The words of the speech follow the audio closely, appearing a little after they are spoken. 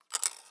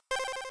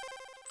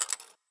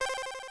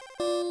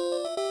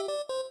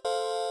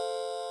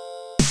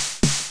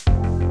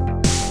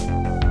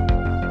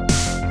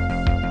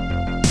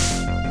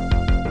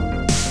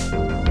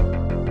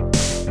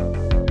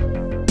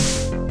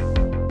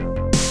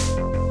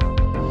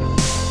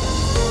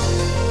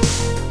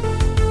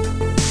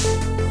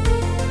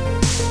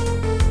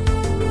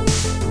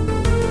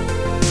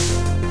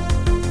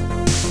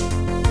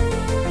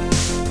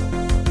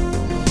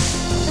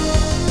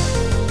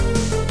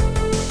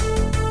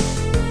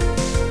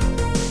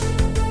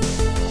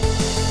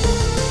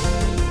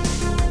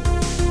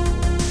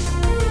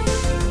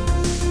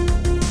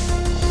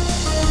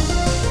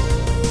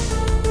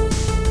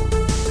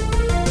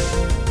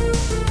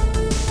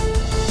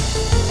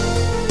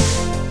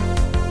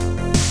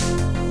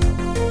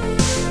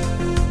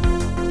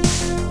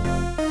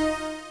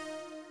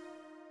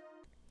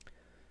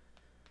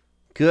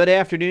Good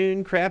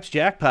afternoon, Craps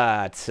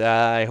Jackpots.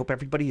 I hope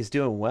everybody is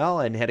doing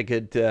well and had a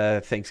good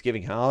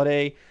Thanksgiving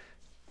holiday.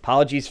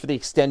 Apologies for the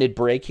extended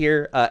break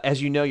here.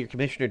 As you know, your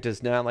commissioner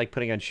does not like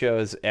putting on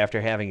shows after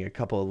having a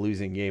couple of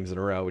losing games in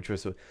a row, which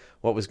was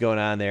what was going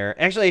on there.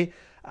 Actually,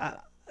 uh,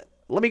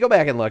 let me go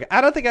back and look. I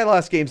don't think I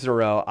lost games in a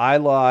row. I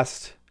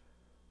lost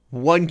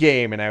one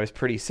game, and I was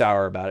pretty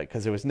sour about it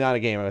because it was not a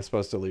game I was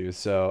supposed to lose.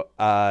 So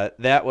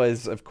that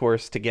was, of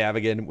course, to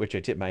Gavigan, which I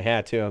tipped my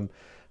hat to him.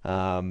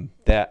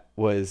 That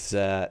was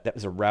a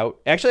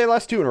rout. Actually, I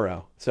lost two in a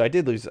row, so I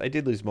did lose. I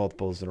did lose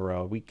multiples in a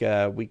row. Week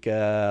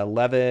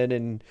 11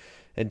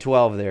 and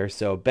 12 there.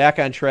 So back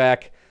on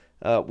track.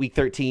 Week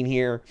 13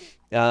 here.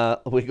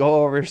 We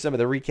go over some of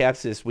the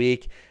recaps this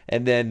week,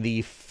 and then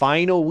the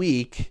final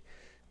week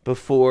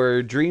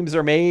before dreams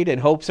are made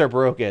and hopes are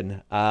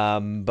broken.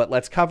 But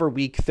let's cover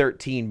week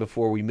 13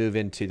 before we move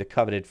into the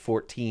coveted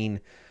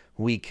 14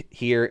 week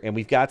here. And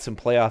we've got some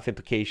playoff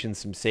implications,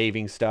 some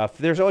saving stuff.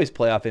 There's always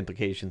playoff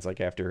implications like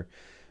after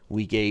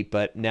week 8,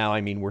 but now,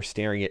 I mean, we're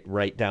staring it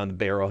right down the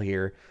barrel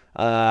here.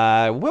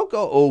 We'll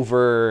go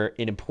over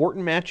an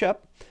important matchup.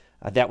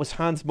 That was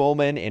Hans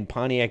Mollman and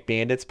Pontiac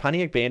Bandits.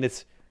 Pontiac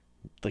Bandits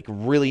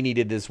really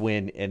needed this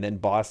win, and then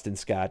Boston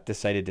Scott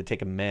decided to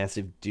take a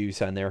massive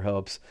deuce on their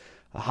hopes.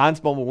 Hans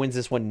Mollman wins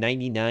this one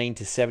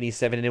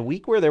 99-77 in a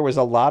week where there was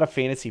a lot of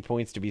fantasy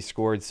points to be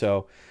scored.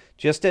 So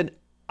just an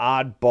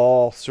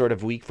oddball sort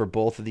of week for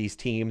both of these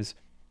teams.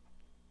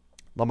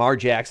 Lamar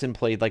Jackson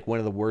played like one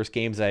of the worst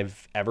games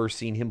I've ever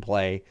seen him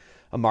play.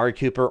 Amari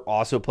Cooper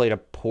also played a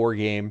poor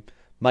game.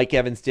 Mike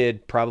Evans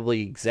did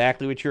probably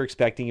exactly what you're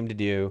expecting him to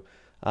do.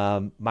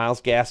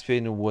 Myles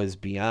Gaskin was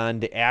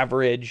beyond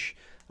average.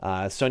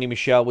 Sony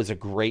Michel was a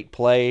great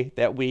play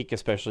that week,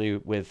 especially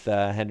with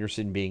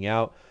Henderson being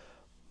out.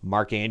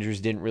 Mark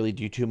Andrews didn't really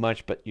do too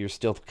much, but you're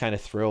still kind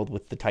of thrilled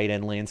with the tight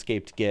end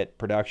landscape to get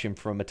production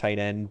from a tight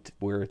end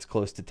where it's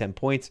close to 10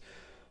 points.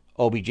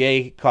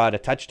 OBJ caught a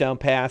touchdown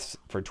pass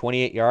for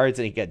 28 yards,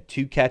 and he got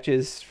 2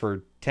 catches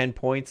for 10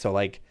 points.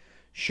 So,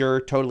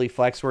 sure, totally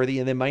flex worthy.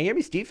 And then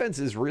Miami's defense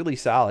is really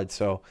solid.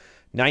 So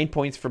 9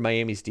 points for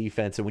Miami's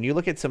defense. And when you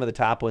look at some of the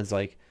top ones,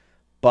 like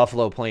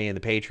Buffalo playing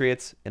the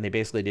Patriots, and they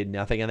basically did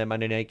nothing on that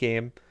Monday night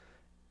game,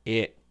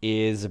 it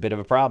is a bit of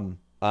a problem.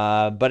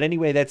 But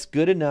anyway, that's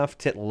good enough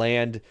to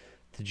land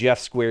the Jeff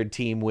Squared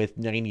team with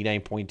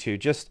 99.2.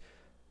 Just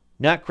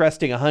not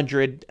cresting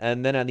 100.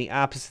 And then on the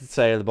opposite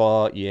side of the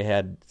ball, you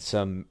had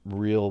some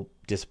real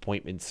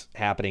disappointments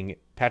happening.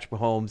 Patrick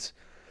Mahomes,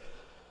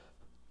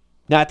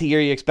 not the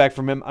year you expect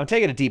from him. I'm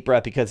taking a deep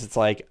breath because it's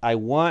like I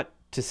want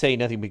to say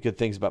nothing but good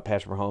things about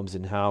Patrick Mahomes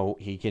and how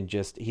he can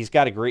he's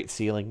got a great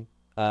ceiling.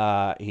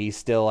 He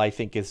still, I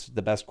think, is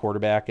the best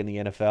quarterback in the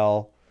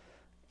NFL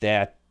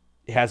that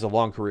has a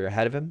long career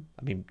ahead of him.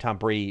 I mean, Tom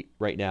Brady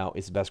right now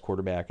is the best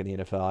quarterback in the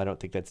NFL. I don't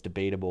think that's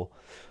debatable.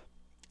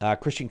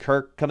 Christian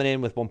Kirk coming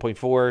in with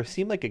 1.4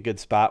 seemed like a good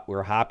spot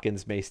where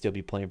Hopkins may still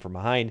be playing from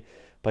behind,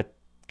 but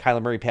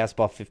Kyler Murray passed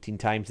the ball 15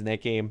 times in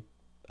that game.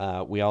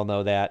 We all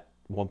know that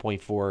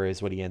 1.4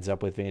 is what he ends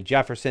up with. Van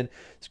Jefferson,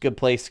 it's a good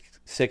place.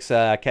 6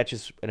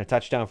 catches and a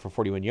touchdown for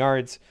 41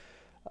 yards.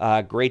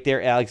 Great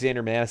there.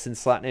 Alexander Madison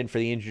slotting in for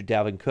the injured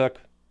Dalvin Cook.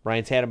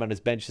 Ryan's had him on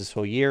his bench this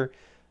whole year.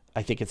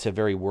 I think it's a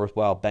very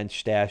worthwhile bench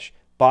stash.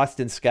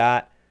 Boston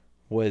Scott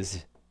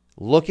was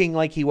looking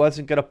like he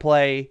wasn't going to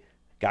play.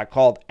 Got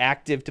called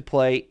active to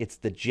play. It's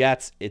the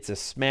Jets. It's a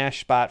smash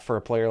spot for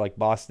a player like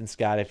Boston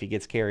Scott if he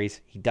gets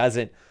carries. He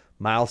doesn't.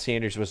 Miles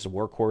Sanders was the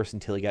workhorse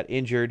until he got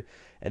injured.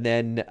 And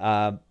then, they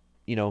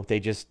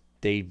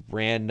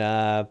ran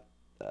Kenneth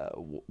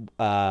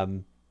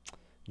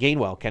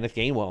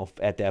Gainwell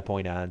at that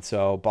point on.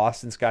 So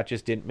Boston Scott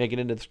just didn't make it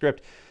into the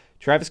script.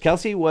 Travis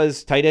Kelce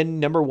was tight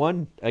end number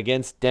 1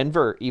 against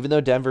Denver. Even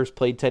though Denver's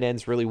played tight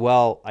ends really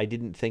well, I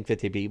didn't think that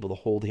they'd be able to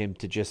hold him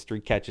to just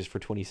 3 catches for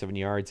 27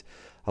 yards.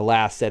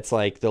 Alas, that's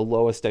like the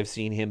lowest I've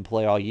seen him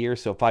play all year,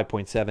 so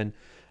 5.7.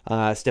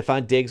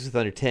 Stephon Diggs with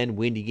under 10,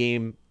 windy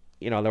game.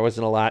 There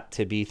wasn't a lot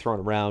to be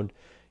thrown around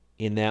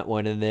in that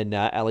one. And then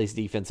LA's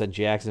defense on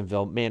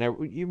Jacksonville. Man,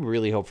 you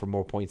really hope for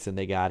more points than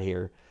they got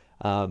here.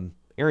 Aaron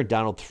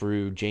Donald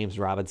threw James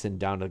Robinson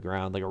down to the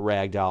ground like a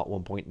rag doll at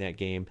one point in that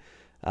game.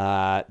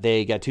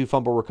 They got 2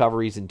 fumble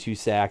recoveries and 2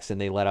 sacks,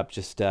 and they let up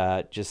just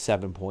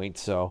 7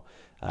 points. So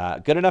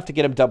good enough to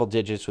get him double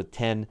digits with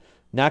 10.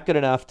 Not good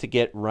enough to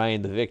get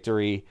Ryan the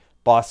victory.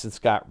 Boston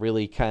Scott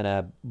really kind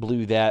of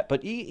blew that.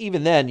 But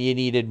even then, you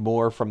needed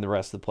more from the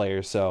rest of the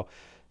players. So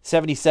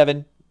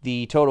 77.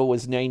 The total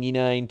was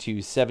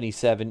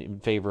 99-77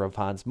 in favor of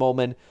Hans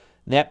Mollman. And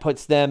that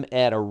puts them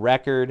at a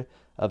record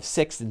of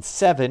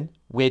 6-7,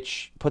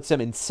 which puts them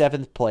in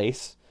 7th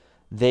place.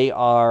 They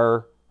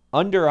are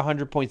under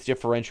 100 points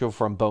differential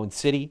from Bone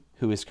City,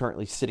 who is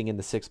currently sitting in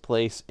the 6th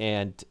place.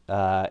 And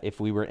if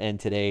we were to end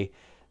today,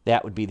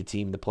 that would be the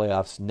team in the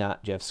playoffs,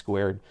 not Jeff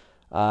Squared.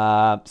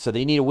 So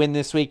they need to win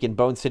this week, and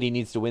Bone City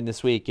needs to win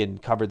this week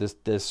and cover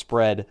this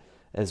spread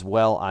as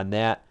well on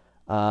that.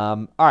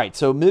 All right,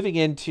 so moving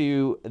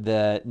into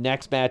the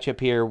next matchup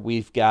here,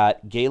 we've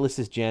got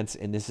Galis' Gents,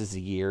 and this is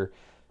the year.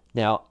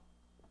 Now,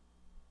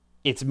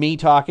 it's me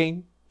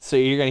talking, so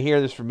you're going to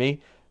hear this from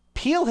me.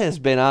 Peel has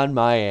been on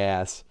my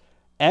ass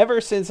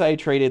ever since I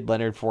traded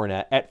Leonard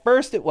Fournette. At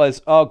first, it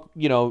was,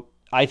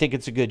 I think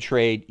it's a good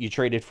trade. You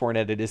traded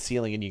Fournette at his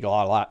ceiling and you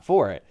got a lot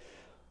for it.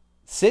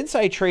 Since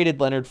I traded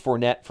Leonard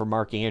Fournette for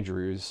Mark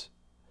Andrews,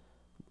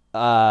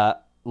 Leonard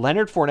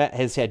Fournette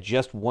has had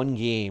just one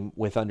game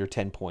with under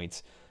 10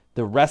 points.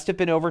 The rest have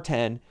been over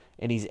 10,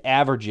 and he's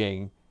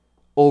averaging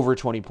over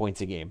 20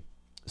 points a game.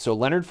 So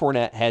Leonard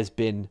Fournette has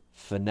been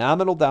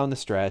phenomenal down the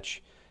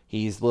stretch.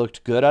 He's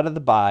looked good out of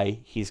the bye.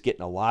 He's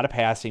getting a lot of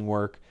passing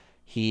work.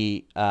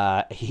 He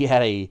had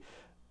a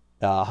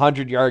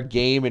 100-yard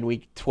game in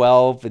week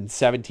 12 and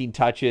 17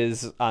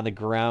 touches on the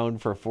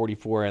ground for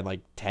 44 and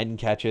like 10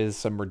 catches,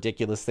 some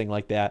ridiculous thing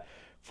like that.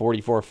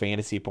 44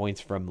 fantasy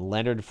points from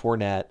Leonard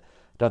Fournette.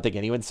 Don't think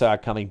anyone saw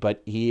it coming,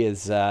 but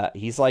he's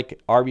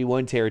like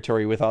RB1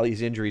 territory with all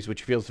these injuries,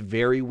 which feels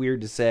very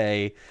weird to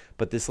say.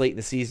 But this late in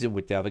the season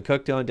with Dalvin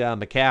Cook going down,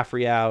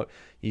 McCaffrey out,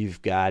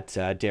 you've got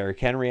Derrick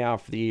Henry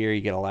out for the year,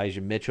 you got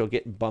Elijah Mitchell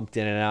getting bumped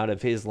in and out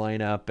of his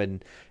lineup,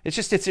 and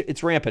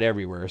it's rampant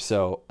everywhere.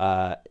 So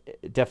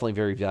definitely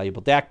very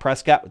valuable. Dak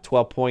Prescott with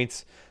 12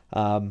 points.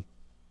 It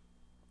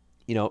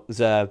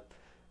was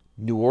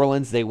New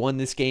Orleans, they won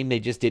this game. They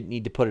just didn't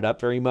need to put it up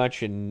very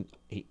much, and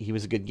he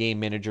was a good game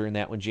manager in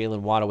that one.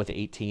 Jalen Waddle with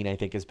 18, I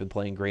think, has been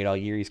playing great all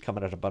year. He's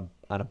coming out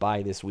on a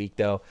bye this week,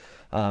 though.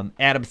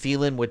 Adam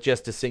Thielen with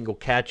just a single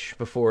catch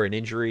before an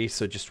injury,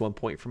 so just 1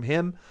 point from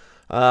him.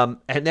 And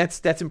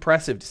that's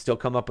impressive to still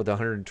come up with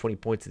 120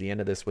 points at the end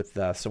of this with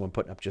someone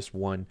putting up just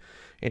one.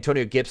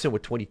 Antonio Gibson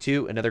with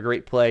 22, another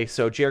great play.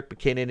 So Jerick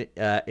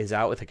McKinnon is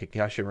out with a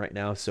concussion right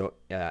now, so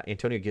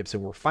Antonio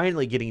Gibson, we're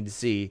finally getting to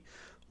see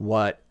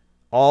what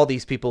all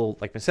these people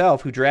like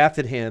myself who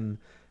drafted him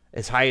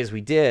as high as we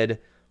did,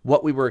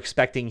 what we were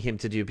expecting him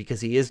to do,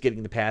 because he is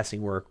getting the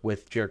passing work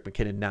with Jerick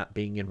McKinnon not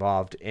being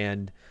involved.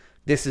 And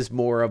this is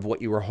more of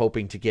what you were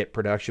hoping to get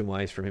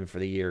production-wise from him for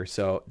the year.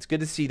 So it's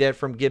good to see that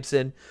from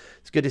Gibson.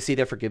 It's good to see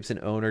that for Gibson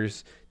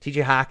owners.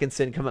 TJ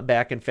Hawkinson coming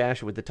back in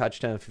fashion with the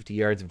touchdown, 50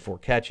 yards and 4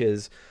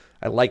 catches.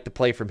 I like the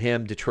play from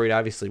him. Detroit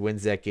obviously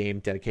wins that game,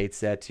 dedicates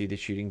that to the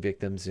shooting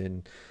victims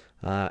in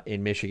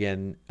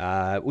Michigan,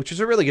 which is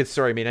a really good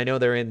story. I mean, I know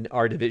they're in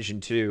our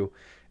division too,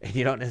 and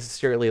you don't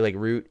necessarily like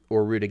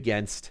root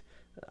against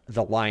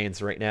the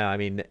Lions right now. I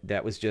mean,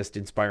 that was just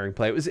inspiring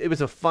play. It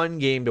was a fun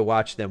game to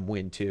watch them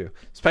win too,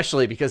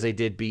 especially because they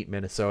did beat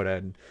Minnesota.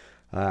 And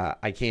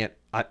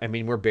I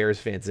mean, we're Bears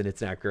fans and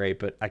it's not great,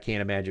 but I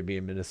can't imagine being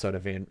a Minnesota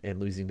fan and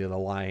losing to the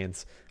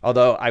Lions.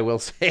 Although I will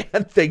say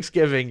on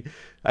Thanksgiving,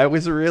 I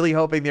was really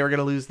hoping they were going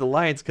to lose the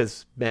Lions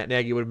because Matt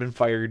Nagy would have been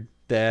fired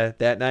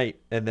that night,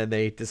 and then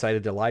they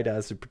decided to lie to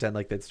us and pretend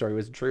like that story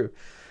wasn't true.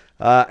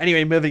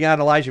 Anyway, moving on,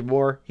 Elijah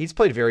Moore. He's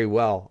played very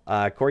well.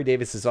 Corey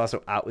Davis is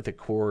also out with a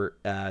core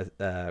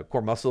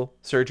muscle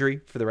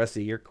surgery for the rest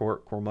of the year,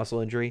 core muscle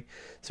injury.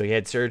 So he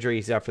had surgery.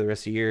 He's out for the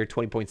rest of the year.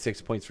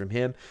 20.6 points from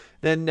him.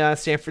 Then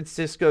San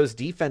Francisco's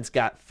defense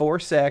got 4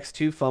 sacks,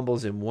 2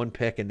 fumbles, and 1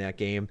 pick in that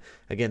game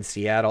against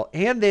Seattle,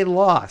 and they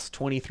lost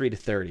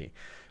 23-30,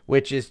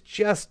 which is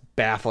just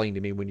baffling to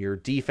me when your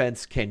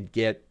defense can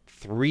get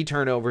 3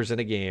 turnovers in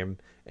a game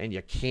and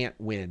you can't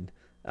win.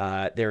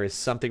 There is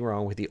something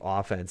wrong with the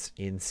offense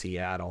in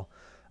Seattle.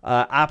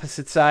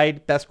 Opposite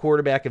side, best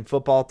quarterback in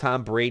football,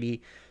 Tom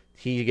Brady.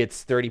 He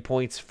gets 30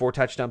 points, 4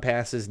 touchdown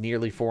passes,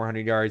 nearly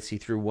 400 yards. He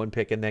threw 1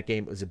 pick in that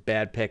game. It was a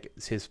bad pick. It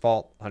was his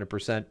fault,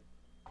 100%.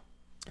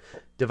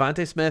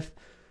 Devontae Smith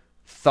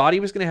thought he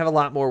was going to have a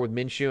lot more with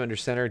Minshew under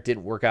center. It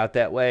didn't work out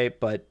that way,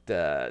 but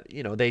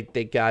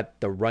they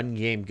got the run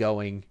game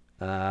going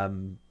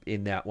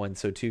in that one.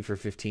 So 2 for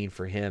 15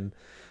 for him.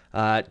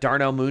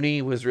 Darnell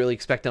Mooney was really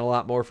expecting a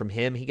lot more from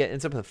him. He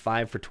ends up with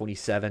 5 for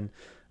 27.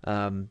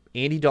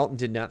 Andy Dalton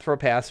did not throw a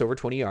pass over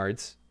 20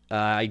 yards.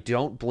 I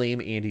don't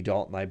blame Andy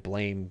Dalton. I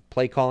blame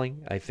play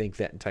calling. I think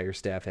that entire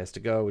staff has to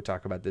go. We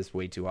talk about this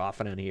way too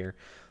often on here.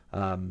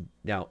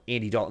 Now,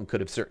 Andy Dalton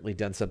could have certainly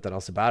done something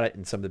else about it,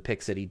 and some of the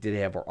picks that he did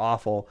have were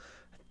awful.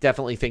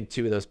 Definitely think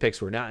 2 of those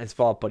picks were not his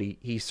fault, but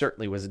he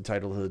certainly was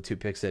entitled to the 2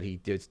 picks that he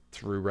just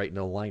threw right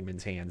into the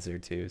lineman's hands there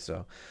too.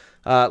 So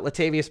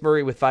Latavius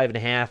Murray with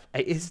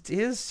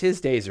 5.5.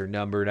 His days are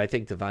numbered. I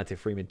think Devonta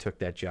Freeman took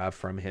that job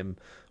from him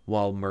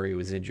while Murray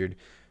was injured.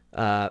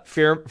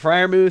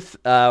 Freiermuth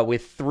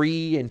with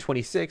 3 and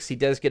 26. He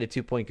does get a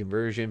 2-point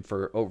conversion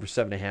for over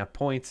 7.5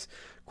 points.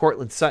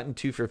 Cortland Sutton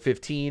 2 for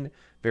 15.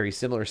 Very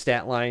similar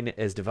stat line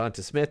as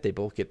Devonta Smith. They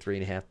both get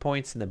 3.5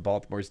 points, and then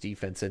Baltimore's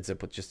defense ends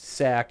up with just a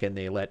sack, and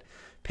they let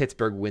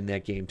Pittsburgh win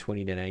that game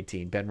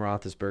 20-19. Ben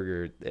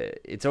Roethlisberger,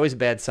 it's always a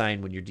bad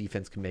sign when your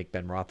defense can make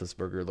Ben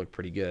Roethlisberger look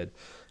pretty good.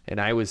 And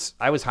I was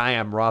high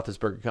on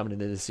Roethlisberger coming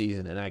into the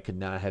season, and I could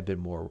not have been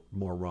more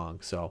wrong.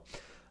 So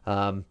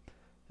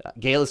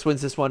Galus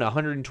wins this one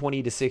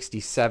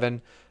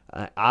 120-67.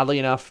 Oddly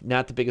enough,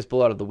 not the biggest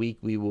blowout of the week.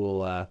 We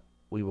will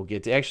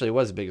get to. Actually, it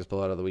was the biggest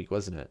blowout of the week,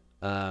 wasn't it?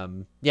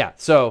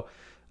 So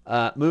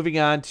moving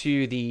on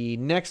to the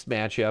next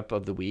matchup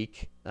of the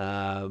week.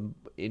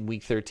 In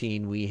week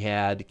 13, we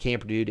had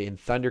Camp Dude and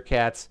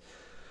Thundercats.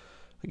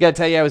 I got to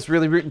tell you, I was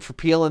really rooting for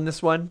Peel in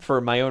this one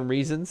for my own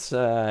reasons.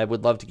 I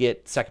would love to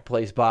get second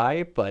place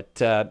by, but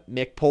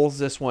Mick pulls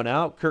this one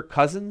out. Kirk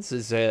Cousins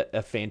is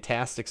a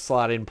fantastic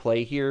slot in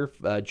play here.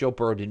 Joe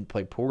Burrow didn't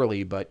play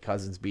poorly, but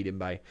Cousins beat him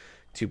by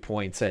 2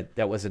 points.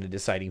 That wasn't a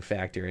deciding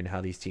factor in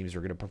how these teams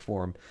were going to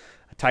perform.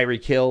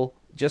 Tyreek Hill,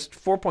 just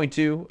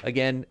 4.2.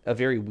 Again, a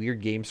very weird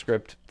game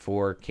script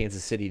for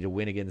Kansas City to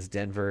win against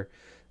Denver.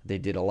 They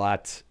did a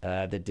lot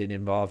that didn't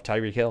involve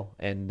Tyreek Hill,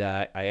 and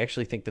I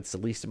actually think that's the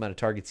least amount of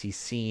targets he's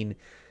seen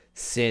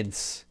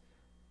since.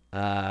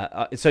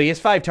 So he has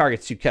 5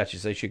 targets, 2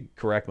 catches. I should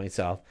correct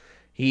myself.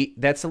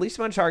 That's the least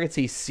amount of targets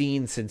he's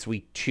seen since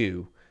week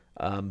 2,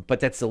 but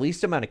that's the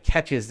least amount of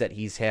catches that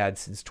he's had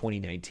since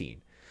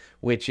 2019,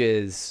 which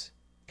is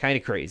kind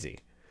of crazy.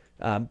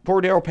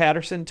 Cordero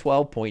Patterson,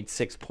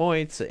 12.6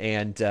 points,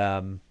 and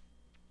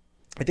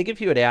I think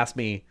if you had asked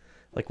me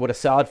like what a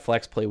solid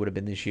flex play would have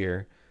been this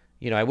year.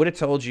 I would have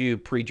told you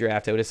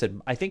pre-draft, I would have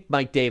said, I think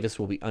Mike Davis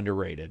will be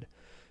underrated.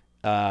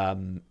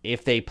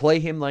 If they play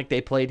him like they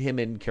played him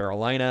in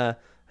Carolina,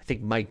 I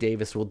think Mike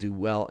Davis will do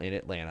well in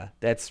Atlanta.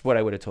 That's what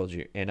I would have told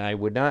you, and I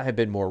would not have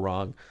been more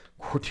wrong.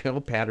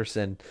 Cordell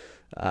Patterson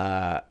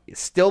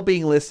still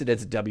being listed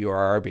as a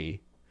WRRB.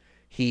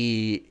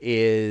 He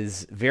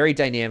is very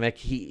dynamic.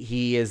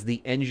 He is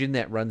the engine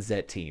that runs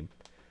that team.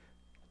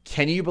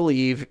 Can you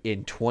believe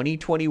in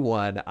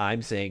 2021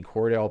 I'm saying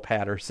Cordell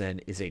Patterson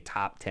is a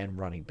top 10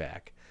 running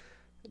back?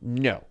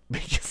 No,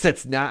 because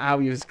that's not how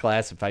he was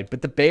classified.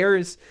 But the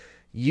Bears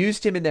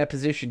used him in that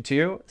position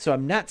too, so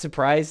I'm not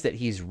surprised that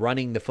he's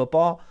running the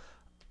football.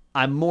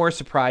 I'm more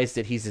surprised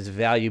that he's as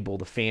valuable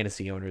to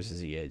fantasy owners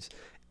as he is,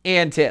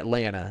 and to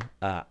Atlanta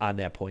on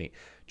that point.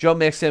 Joe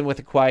Mixon with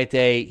a quiet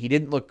day. He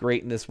didn't look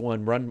great in this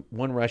one.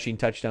 One rushing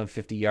touchdown,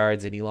 50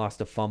 yards, and he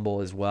lost a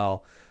fumble as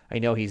well. I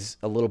know he's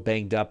a little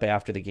banged up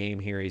after the game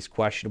here. He's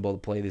questionable to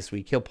play this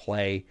week. He'll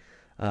play.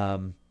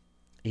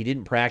 He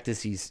didn't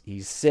practice.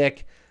 He's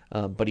sick,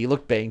 but he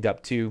looked banged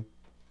up too.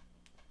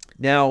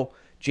 Now,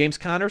 James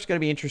Conner's going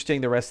to be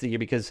interesting the rest of the year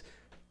because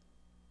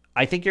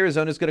I think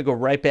Arizona's going to go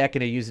right back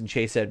into using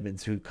Chase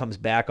Edmonds, who comes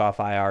back off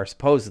IR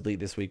supposedly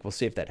this week. We'll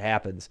see if that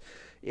happens.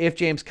 If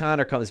James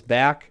Conner comes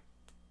back,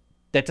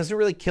 that doesn't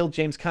really kill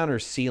James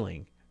Conner's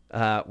ceiling,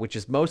 which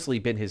has mostly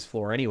been his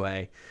floor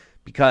anyway,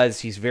 because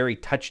he's very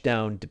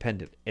touchdown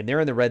dependent, and they're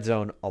in the red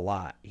zone a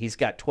lot. He's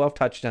got 12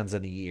 touchdowns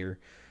in the year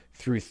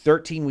through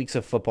 13 weeks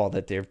of football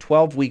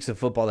 12 weeks of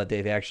football that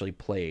they've actually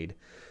played.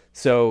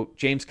 So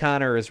James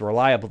Conner is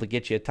reliable to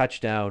get you a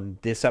touchdown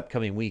this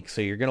upcoming week. So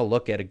you're going to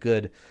look at a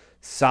good,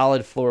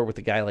 solid floor with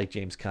a guy like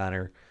James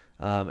Conner,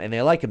 and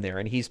they like him there.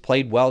 And he's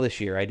played well this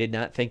year. I did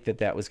not think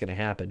that was going to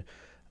happen.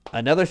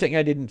 Another thing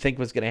I didn't think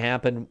was going to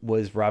happen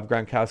was Rob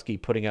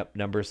Gronkowski putting up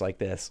numbers like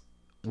this.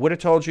 Would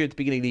have told you at the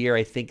beginning of the year,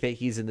 I think that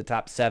he's in the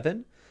top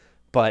 7,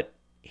 but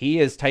he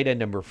is tight end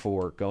number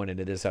 4 going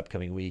into this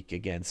upcoming week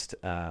against,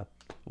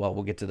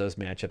 we'll get to those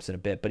matchups in a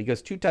bit, but he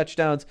goes 2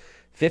 touchdowns,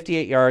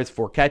 58 yards,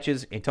 4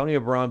 catches. Antonio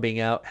Brown being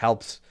out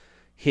helps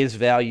his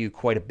value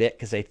quite a bit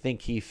because I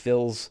think he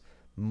fills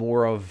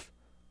more of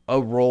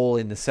a role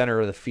in the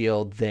center of the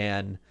field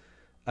than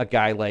a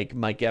guy like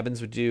Mike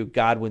Evans would do.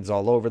 Godwin's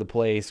all over the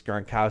place.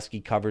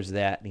 Gronkowski covers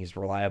that, and he's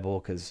reliable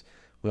because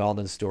we all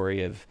know the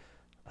story of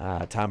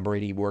Tom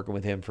Brady working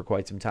with him for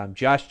quite some time.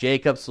 Josh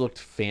Jacobs looked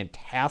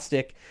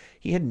fantastic.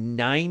 He had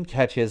 9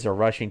 catches, a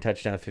rushing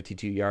touchdown,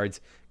 52 yards.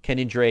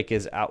 Kenyon Drake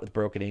is out with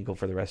broken ankle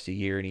for the rest of the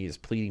year, and he is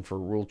pleading for a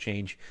rule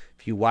change.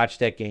 If you watched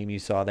that game, you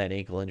saw that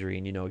ankle injury,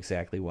 and you know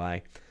exactly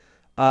why.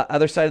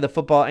 Other side of the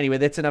football, anyway,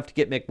 that's enough to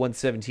get Mick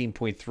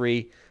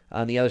 117.3.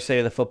 On the other side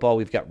of the football,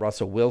 we've got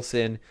Russell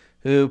Wilson,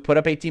 who put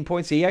up 18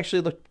 points. He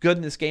actually looked good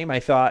in this game,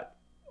 I thought,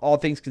 all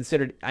things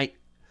considered. I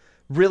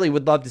really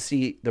would love to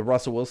see the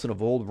Russell Wilson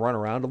of old run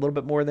around a little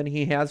bit more than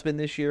he has been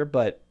this year,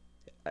 but,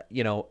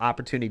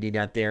 opportunity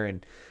not there,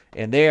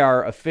 and they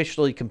are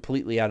officially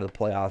completely out of the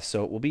playoffs,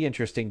 so it will be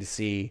interesting to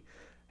see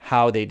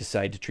how they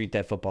decide to treat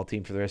that football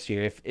team for the rest of the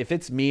year. If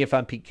it's me, if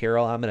I'm Pete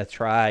Carroll, I'm going to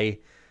try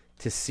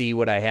to see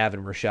what I have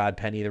in Rashad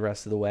Penny the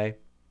rest of the way.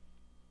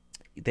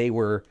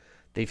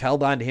 They've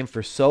held on to him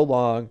for so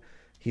long.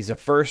 He's a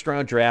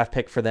first-round draft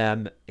pick for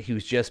them.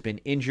 He's just been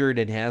injured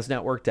and has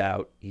not worked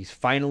out. He's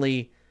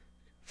finally,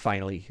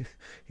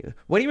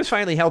 when he was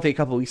finally healthy a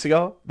couple weeks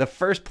ago, the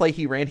first play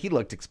he ran, he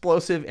looked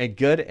explosive and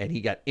good, and he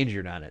got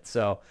injured on it.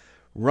 So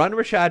run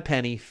Rashad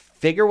Penny,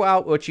 figure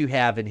out what you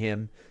have in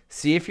him,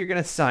 see if you're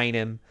going to sign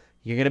him.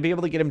 You're going to be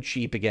able to get him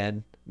cheap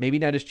again. Maybe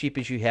not as cheap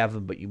as you have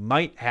him, but you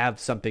might have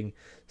something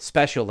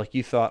special like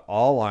you thought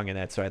all along in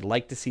that. So I'd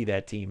like to see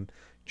that team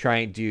try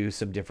and do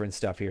some different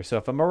stuff here. So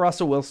if I'm a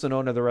Russell Wilson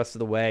owner the rest of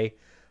the way,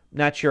 I'm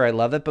not sure I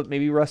love it, but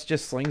maybe Russ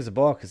just slings the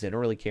ball because they don't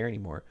really care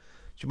anymore.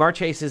 Ja'Marr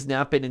Chase has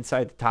not been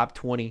inside the top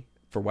 20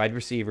 for wide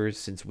receivers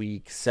since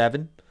week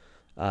 7.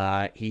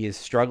 He is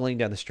struggling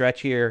down the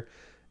stretch here.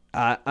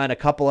 On a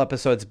couple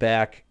episodes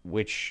back,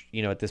 which,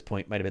 at this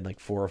point might have been like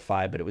 4 or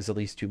 5, but it was at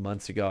least 2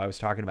 months ago, I was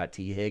talking about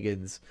T.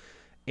 Higgins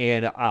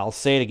And I'll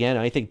say it again.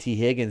 I think T.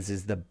 Higgins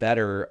is the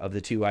better of the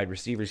two wide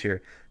receivers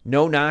here.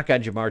 No knock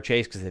on Jamar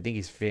Chase because I think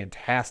he's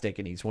fantastic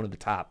and he's one of the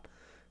top,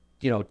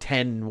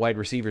 10 wide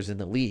receivers in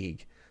the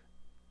league.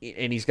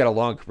 And he's got a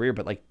long career.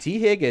 But like T.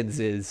 Higgins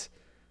is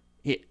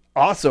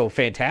also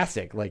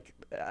fantastic. Like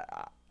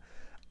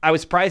I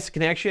was surprised the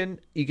connection.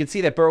 You can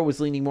see that Burrow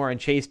was leaning more on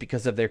Chase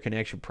because of their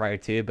connection prior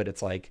to, but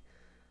it's like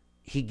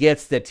he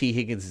gets that T.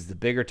 Higgins is the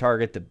bigger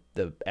target,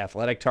 the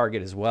athletic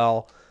target as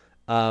well.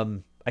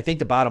 I think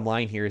the bottom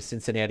line here is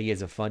Cincinnati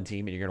is a fun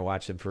team, and you're going to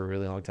watch them for a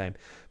really long time.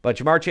 But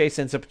Jamar Chase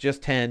ends up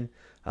just 10.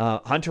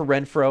 Hunter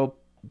Renfrow,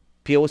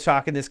 Peel was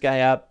talking this guy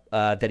up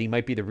that he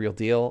might be the real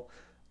deal.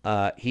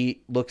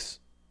 He looks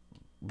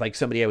like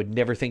somebody I would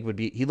never think would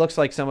be. He looks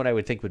like someone I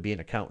would think would be an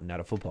accountant,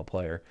 not a football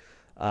player.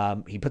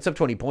 He puts up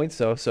 20 points,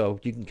 though, so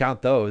you can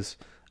count those.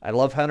 I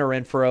love Hunter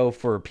Renfrow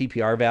for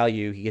PPR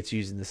value. He gets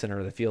used in the center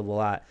of the field a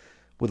lot.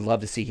 Would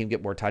love to see him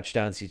get more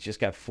touchdowns. He's just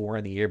got 4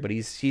 in the year, but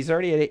he's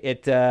already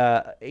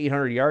at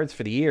 800 yards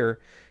for the year.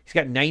 He's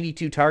got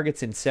 92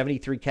 targets and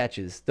 73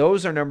 catches.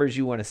 Those are numbers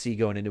you want to see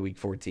going into Week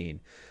 14.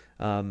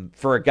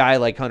 For a guy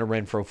like Hunter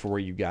Renfrow, for where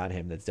you got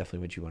him, that's definitely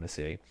what you want to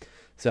see.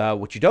 So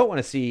what you don't want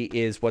to see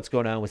is what's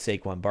going on with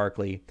Saquon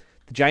Barkley.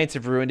 The Giants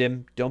have ruined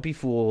him. Don't be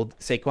fooled.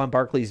 Saquon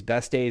Barkley's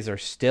best days are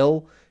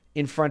still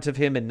in front of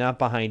him and not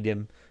behind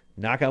him.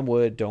 Knock on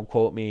wood. Don't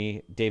quote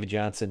me. David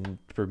Johnson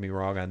proved me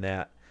wrong on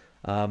that.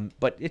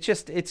 But it's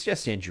just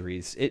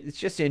injuries. It's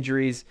just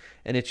injuries,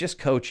 and it's just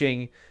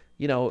coaching.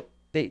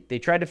 They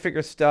tried to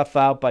figure stuff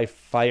out by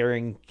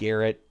firing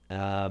Garrett,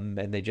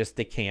 and they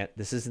can't.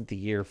 This isn't the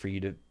year for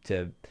you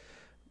to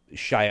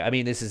shy. I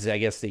mean, this is, I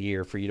guess, the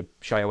year for you to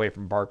shy away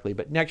from Barkley.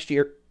 But next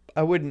year,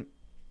 I wouldn't.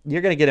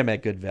 You're going to get him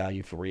at good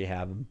value for where you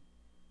have him.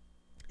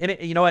 And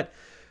you know what?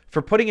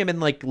 For putting him in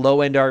like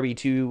low-end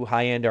RB2,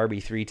 high-end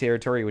RB3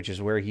 territory, which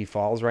is where he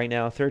falls right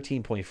now,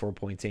 13.4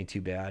 points ain't too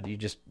bad. You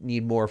just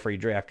need more for your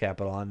draft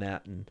capital on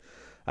that, and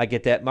I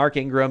get that. Mark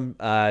Ingram,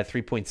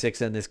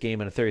 3.6 in this game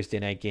on a Thursday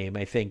night game.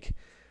 I think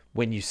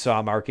when you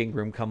saw Mark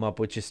Ingram come up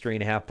with just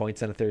 3.5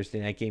 points on a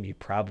Thursday night game, you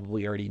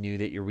probably already knew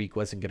that your week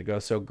wasn't going to go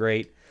so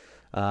great.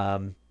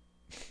 Tight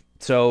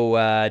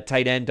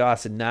end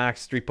Dawson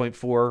Knox,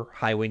 3.4,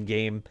 high win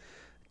game.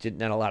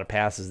 Not a lot of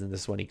passes in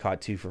this one. He caught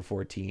 2 for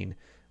 14.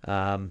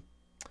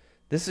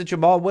 This is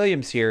Jamal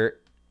Williams here,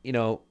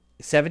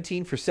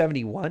 17 for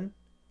 71.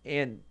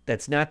 And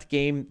that's not the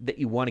game that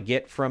you want to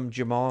get from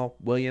Jamal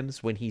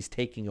Williams when he's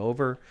taking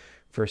over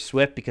for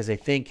Swift, because I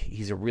think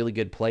he's a really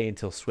good play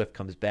until Swift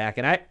comes back.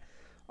 And I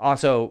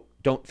also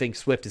don't think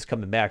Swift is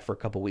coming back for a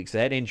couple weeks.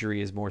 That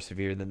injury is more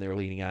severe than they're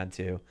leading on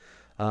to.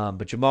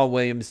 But Jamal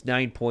Williams,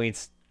 9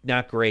 points,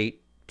 not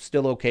great.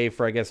 Still okay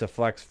for, I guess, a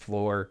flex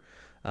floor.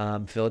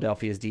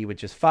 Philadelphia's D with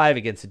just 5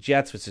 against the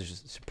Jets, which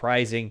is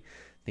surprising.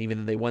 Even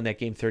though they won that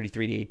game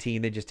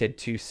 33-18, they just had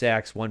 2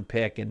 sacks, 1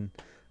 pick, and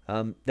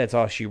that's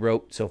all she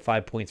wrote. So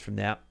 5 points from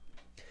that.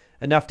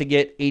 Enough to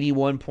get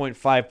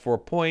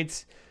 81.54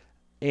 points.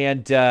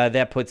 And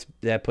that puts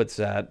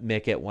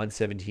Mick at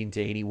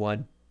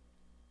 117-81.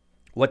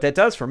 What that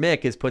does for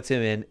Mick is puts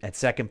him in at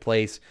second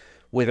place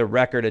with a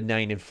record of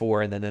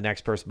 9-4, and then the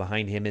next person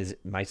behind him is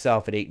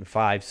myself at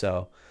 8-5.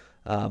 So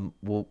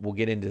we'll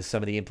get into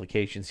some of the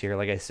implications here.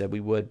 Like I said,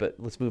 we would, but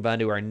let's move on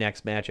to our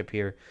next matchup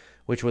here,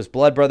 which was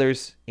Blood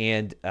Brothers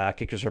and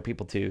Kickers Are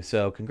People Too.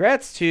 So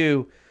congrats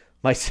to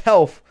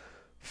myself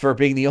for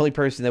being the only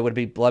person that would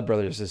beat Blood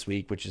Brothers this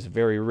week, which is a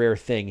very rare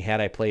thing had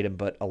I played him,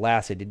 but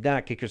alas, I did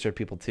not. Kickers Are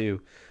People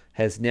Too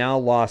has now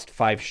lost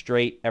 5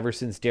 straight. Ever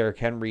since Derrick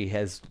Henry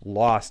has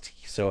lost,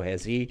 so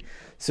has he.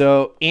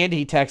 So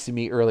Andy texted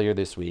me earlier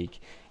this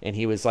week, and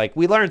he was like,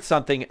 we learned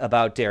something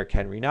about Derrick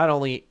Henry. Not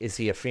only is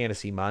he a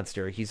fantasy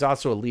monster, he's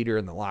also a leader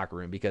in the locker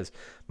room, because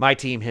my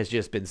team has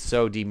just been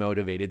so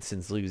demotivated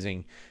since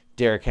losing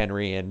Derrick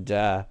Henry. And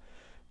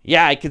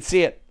yeah, I could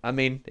see it. I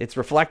mean, it's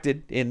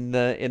reflected in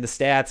the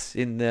stats,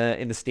 in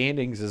the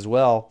standings as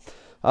well.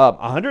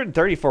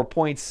 134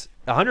 points,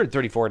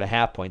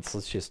 134.5 points,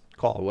 let's just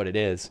call it what it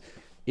is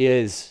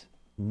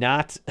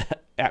not,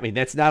 I mean,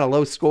 that's not a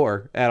low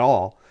score at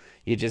all.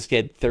 You just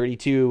get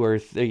 32 or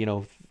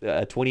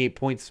 28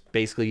 points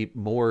basically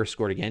more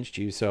scored against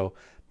you. So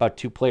about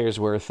 2 players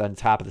worth on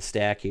top of the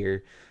stack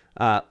here.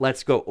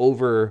 Let's go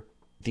over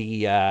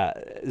the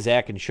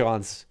Zach and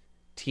Sean's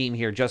team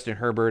here. Justin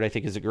Herbert, I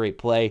think, is a great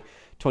play.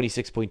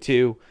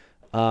 26.2.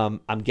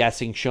 I'm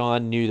guessing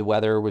Sean knew the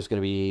weather was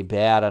going to be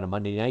bad on a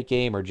Monday night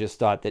game, or just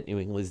thought that New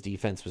England's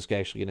defense was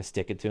actually going to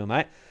stick it to him.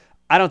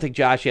 I don't think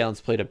Josh Allen's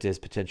played up to his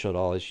potential at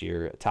all this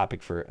year. A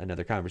topic for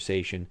another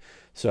conversation.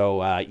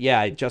 So,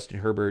 yeah, Justin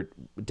Herbert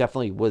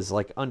definitely was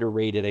like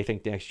underrated. I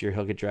think next year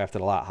he'll get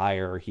drafted a lot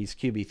higher. He's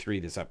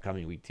QB3 this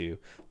upcoming week too.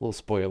 A little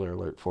spoiler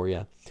alert for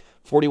you.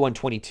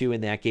 41-22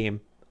 in that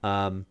game.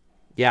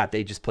 Yeah,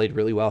 they just played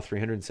really well.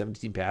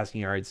 317 passing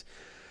yards.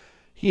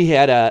 He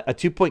had a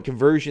 2-point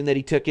conversion that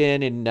he took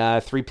in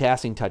and 3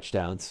 passing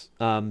touchdowns.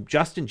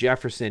 Justin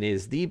Jefferson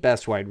is the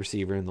best wide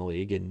receiver in the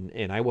league,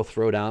 and I will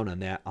throw down on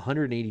that.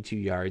 182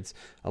 yards,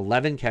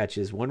 11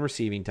 catches, 1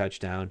 receiving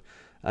touchdown.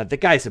 The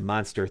guy's a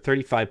monster.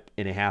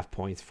 35.5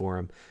 points for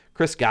him.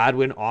 Chris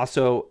Godwin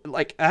also,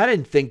 like, I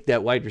didn't think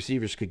that wide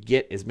receivers could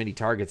get as many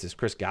targets as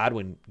Chris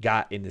Godwin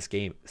got in this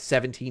game.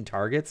 17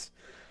 targets,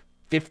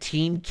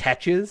 15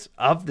 catches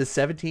of the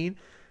 17.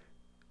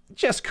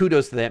 Just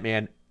kudos to that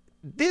man.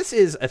 This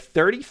is a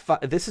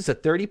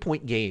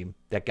 30-point game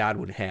that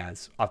Godwin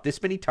has off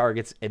this many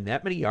targets and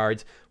that many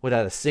yards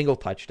without a single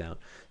touchdown.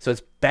 So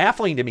it's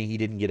baffling to me he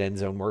didn't get end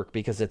zone work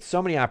because it's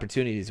so many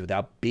opportunities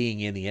without being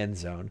in the end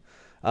zone.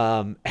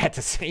 At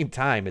the same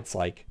time, it's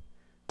like,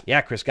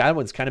 yeah, Chris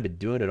Godwin's kind of been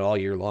doing it all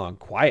year long,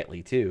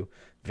 quietly too,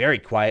 very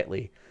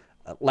quietly.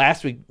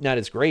 Last week, not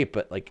as great,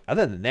 but like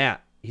other than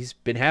that, he's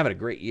been having a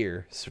great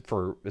year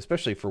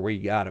especially for where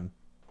you got him.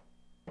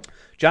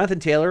 Jonathan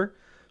Taylor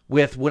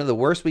with one of the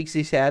worst weeks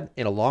he's had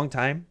in a long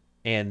time,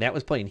 and that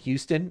was playing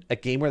Houston, a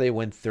game where they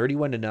win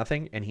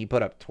 31-0, and he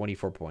put up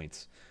 24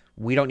 points.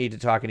 We don't need to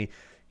talk any.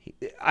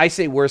 I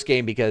say worst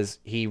game because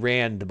he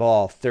ran the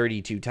ball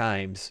 32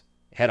 times,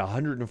 had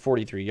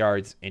 143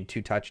 yards and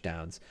 2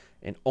 touchdowns,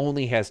 and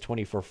only has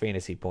 24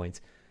 fantasy points.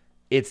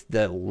 It's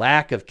the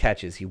lack of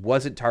catches. He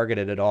wasn't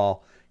targeted at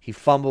all. He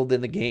fumbled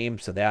in the game,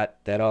 so that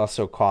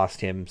also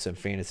cost him some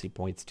fantasy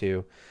points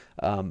too.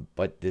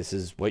 But this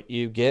is what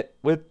you get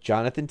with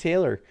Jonathan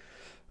Taylor.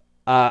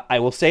 I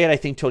will say it, I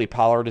think Tony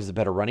Pollard is a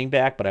better running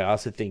back, but I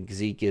also think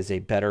Zeke is a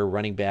better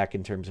running back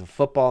in terms of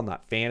football,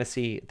 not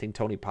fantasy. I think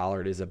Tony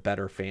Pollard is a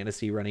better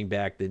fantasy running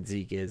back than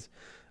Zeke is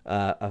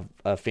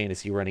a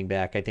fantasy running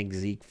back. I think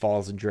Zeke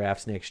falls in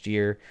drafts next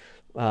year.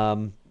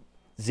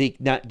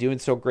 Zeke not doing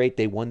so great.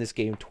 They won this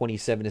game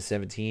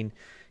 27-17.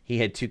 He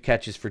had 2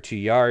 catches for 2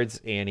 yards,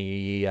 and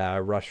he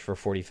rushed for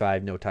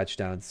 45, no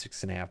touchdowns,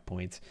 6.5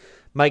 points.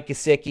 Mike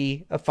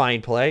Gesicki, a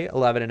fine play,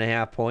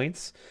 11.5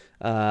 points,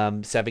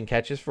 7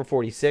 catches for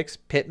 46.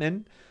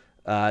 Pittman,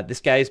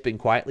 this guy's been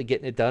quietly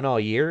getting it done all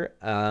year.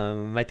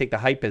 I think the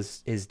hype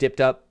has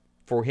dipped up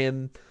for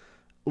him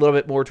a little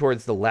bit more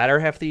towards the latter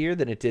half of the year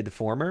than it did the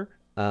former.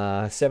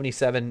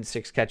 77,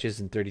 6 catches,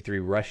 and 33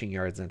 rushing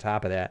yards on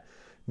top of that.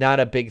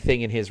 Not a big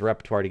thing in his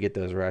repertoire to get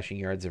those rushing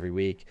yards every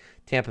week.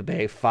 Tampa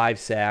Bay, 5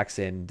 sacks,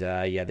 and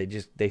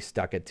they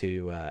stuck it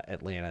to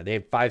Atlanta. They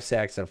had 5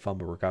 sacks and a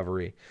fumble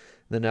recovery,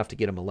 enough to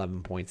get them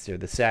 11 points there.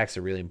 The sacks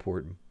are really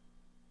important.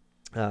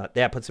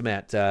 That puts them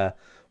at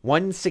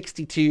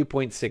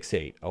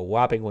 162.68, a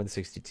whopping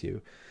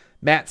 162.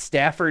 Matt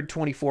Stafford,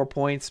 24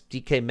 points.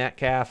 DK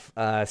Metcalf,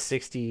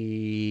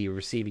 60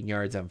 receiving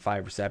yards on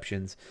 5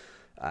 receptions.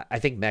 I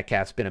think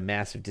Metcalf's been a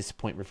massive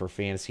disappointment for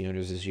fantasy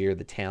owners this year.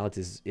 The talent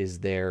is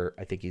there.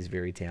 I think he's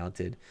very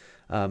talented.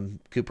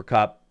 Cooper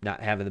Kupp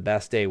not having the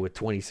best day with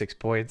 26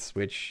 points,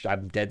 which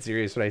I'm dead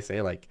serious when I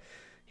say, like,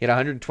 he had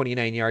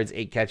 129 yards,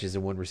 8 catches,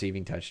 and 1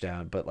 receiving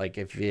touchdown. But like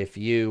if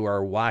you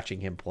are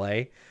watching him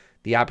play,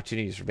 the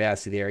opportunities are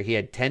vastly there. He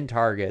had 10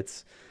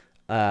 targets.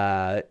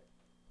 He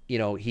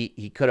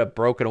could have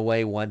broken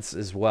away once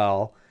as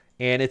well.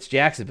 And it's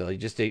Jacksonville. You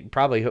just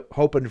probably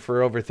hoping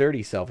for over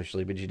 30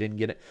 selfishly, but you didn't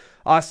get it.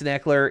 Austin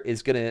Eckler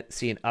is going to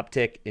see an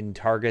uptick in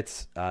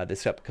targets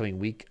this upcoming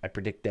week. I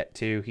predict that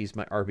too. He's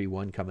my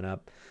RB1 coming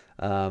up.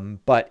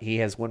 But he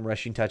has 1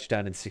 rushing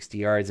touchdown and 60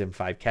 yards and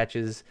 5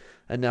 catches,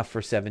 enough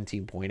for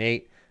 17.8.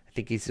 I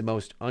think he's the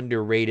most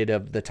underrated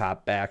of the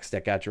top backs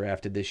that got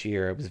drafted this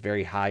year. I was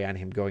very high on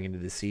him going into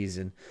the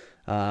season.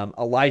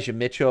 Elijah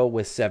Mitchell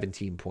with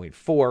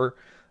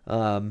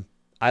 17.4.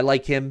 I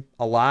like him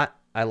a lot.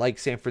 I like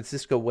San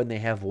Francisco when they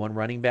have 1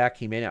 running back.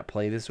 He may not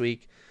play this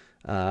week.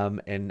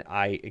 And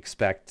I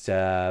expect,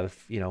 I'm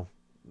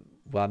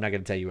not going to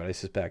tell you what I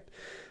suspect.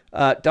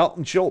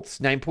 Dalton Schultz,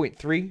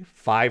 9.3,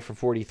 5 for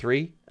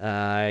 43.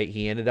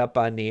 He ended up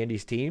on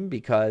Andy's team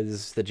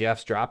because the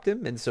Jeffs dropped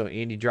him. And so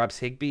Andy drops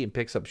Higbee and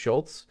picks up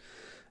Schultz.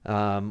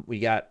 We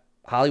got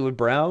Hollywood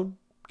Brown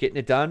getting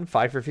it done,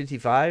 5 for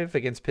 55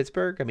 against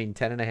Pittsburgh.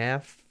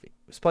 10.5. He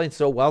was playing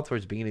so well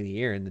towards the beginning of the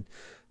year and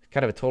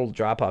kind of a total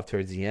drop-off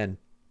towards the end.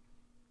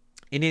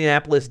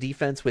 Indianapolis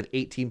defense with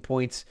 18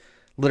 points,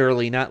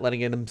 literally not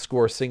letting them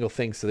score a single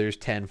thing. So there's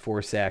 10,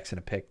 4 sacks, and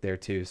a pick there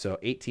too. So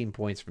 18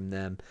 points from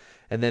them.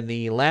 And then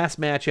the last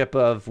matchup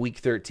of Week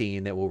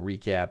 13 that we'll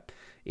recap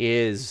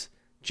is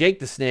Jake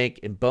the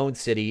Snake and Bone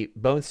City.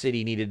 Bone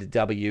City needed a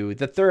W,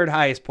 the 3rd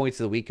highest points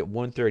of the week at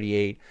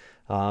 138.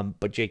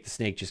 But Jake the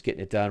Snake just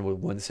getting it done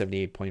with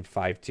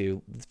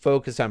 178.52. Let's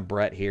focus on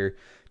Brett here.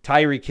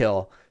 Tyreek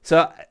Hill.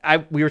 So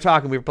we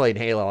were playing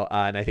Halo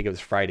on, I think it was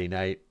Friday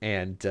night,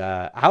 and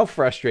how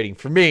frustrating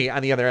for me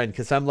on the other end,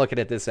 because I'm looking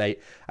at this, I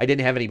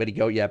didn't have anybody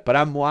go yet, but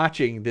I'm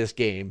watching this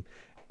game,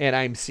 and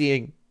I'm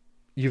seeing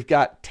you've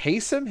got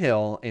Taysom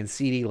Hill and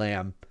CeeDee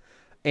Lamb,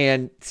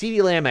 and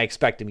CeeDee Lamb, I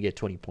expect him to get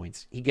 20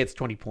 points. He gets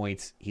 20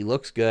 points. He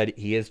looks good.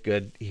 He is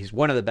good. He's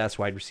one of the best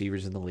wide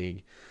receivers in the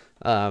league.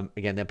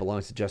 Again, that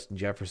belongs to Justin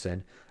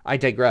Jefferson. I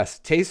digress.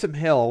 Taysom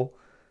Hill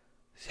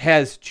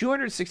has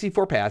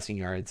 264 passing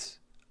yards,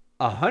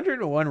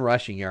 101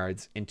 rushing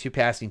yards, and 2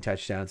 passing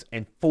touchdowns,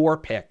 and 4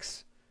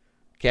 picks.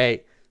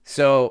 Okay,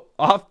 so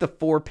off the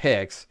 4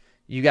 picks,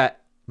 you got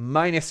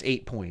minus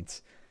 8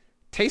 points.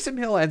 Taysom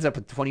Hill ends up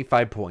with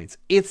 25 points.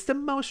 It's the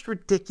most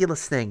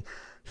ridiculous thing.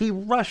 He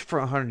rushed for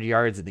 100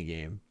 yards in the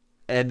game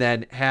and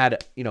then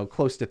had,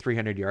 close to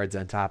 300 yards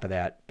on top of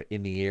that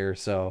in the year.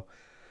 So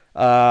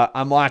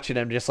I'm watching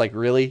him just like,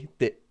 really?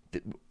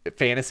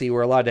 Fantasy,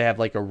 we're allowed to have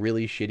like a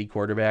really shitty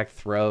quarterback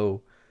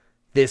throw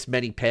this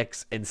many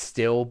picks and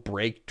still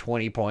break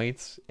 20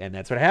 points. And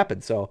that's what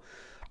happened. So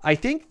I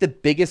think the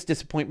biggest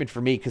disappointment for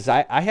me, because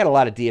I had a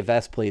lot of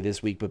DFS play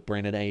this week with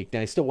Brandon Ayuk,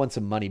 and I still won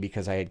some money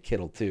because I had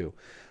Kittle too.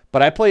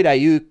 But I played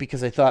Ayuk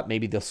because I thought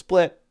maybe they'll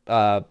split,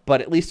 but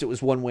at least it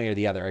was one way or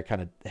the other. I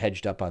kind of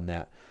hedged up on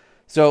that.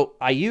 So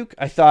Ayuk,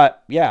 I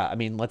thought, yeah, I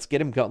mean, let's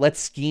get him go. Let's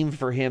scheme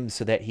for him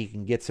so that he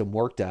can get some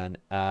work done.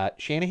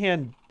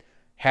 Shanahan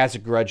has a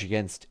grudge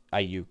against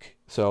Ayuk.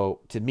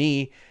 So to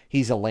me,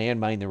 he's a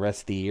landmine the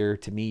rest of the year.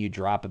 To me, you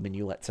drop him and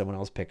you let someone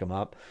else pick him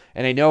up.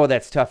 And I know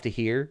that's tough to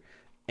hear.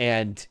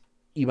 And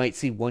you might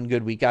see one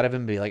good week out of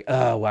him and be like,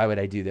 oh, why would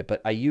I do that?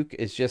 But Ayuk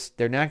is just,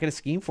 they're not going to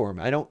scheme for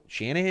him.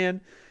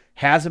 Shanahan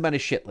has him on a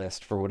shit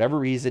list. For whatever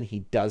reason, he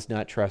does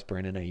not trust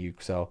Brandon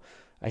Ayuk. So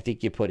I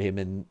think you put him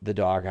in the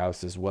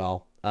doghouse as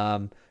well.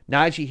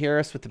 Najee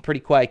Harris with a pretty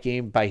quiet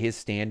game by his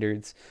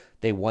standards.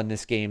 They won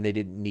this game. They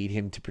didn't need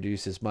him to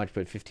produce as much,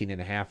 but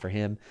 15.5 for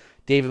him.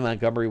 David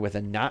Montgomery with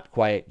a not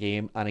quiet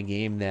game on a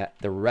game that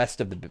the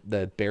rest of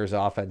the Bears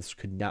offense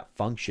could not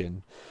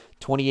function.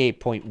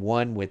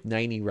 28.1 with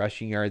 90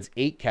 rushing yards,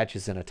 8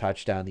 catches and a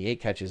touchdown. The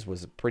 8 catches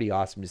was pretty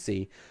awesome to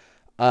see.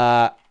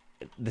 One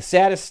of the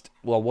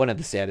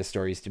saddest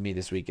stories to me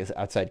this week is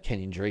outside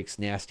Kenyon Drake's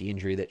nasty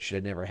injury that should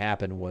have never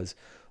happened was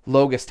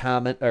Logan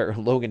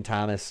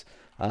Thomas.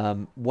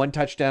 1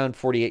 touchdown,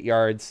 48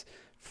 yards.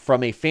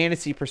 From a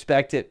fantasy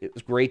perspective, it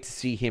was great to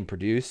see him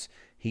produce.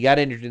 He got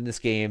injured in this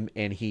game,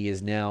 and he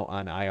is now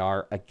on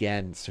IR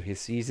again, so his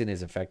season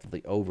is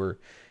effectively over.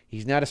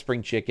 He's not a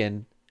spring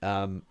chicken.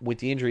 With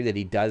the injury that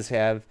he does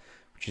have,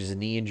 which is a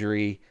knee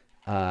injury,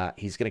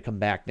 he's going to come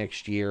back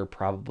next year,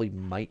 probably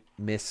might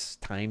miss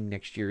time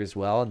next year as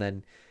well, and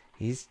then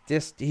he's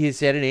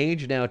at an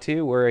age now,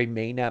 too, where he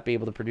may not be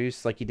able to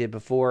produce like he did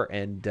before,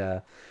 and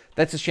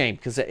that's a shame,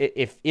 because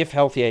if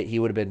healthy, he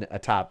would have been a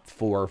top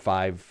 4 or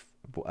 5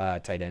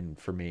 tight end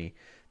for me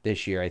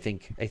this year. I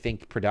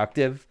think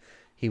productive.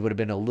 He would have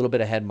been a little bit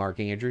ahead Mark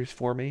Andrews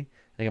for me.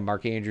 I think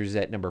Mark Andrews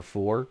at number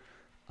 4.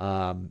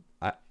 For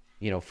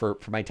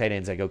my tight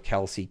ends, I go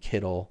Kelsey,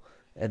 Kittle,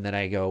 and then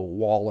I go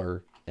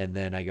Waller, and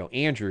then I go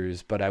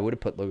Andrews. But I would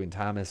have put Logan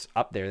Thomas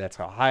up there. That's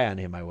how high on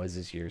him I was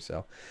this year.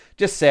 So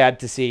just sad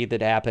to see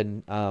that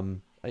happen.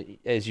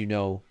 As you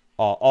know,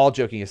 all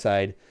joking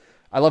aside,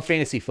 I love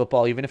fantasy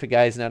football. Even if a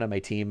guy's not on my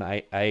team,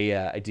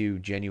 I do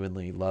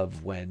genuinely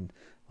love when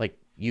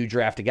you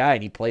draft a guy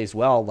and he plays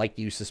well like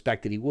you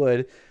suspected he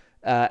would.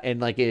 And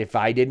like if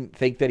I didn't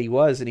think that he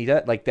was and he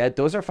does like that,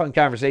 those are fun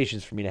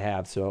conversations for me to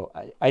have. So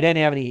I didn't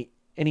have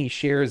any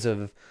shares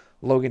of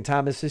Logan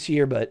Thomas this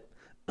year, but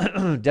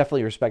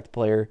definitely respect the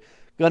player.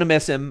 Gonna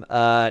miss him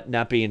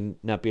not being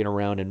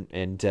around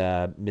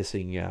and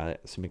missing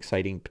some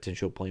exciting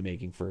potential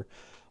playmaking for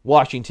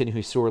Washington,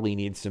 who sorely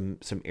needs some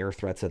air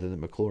threats other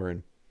than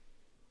McLaurin.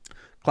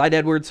 Clyde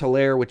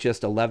Edwards-Helaire with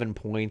just 11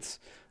 points.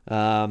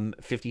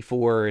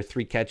 54,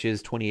 3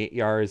 catches, 28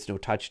 yards, no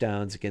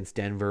touchdowns against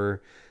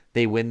Denver.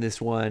 They win this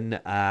one.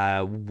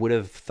 Would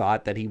have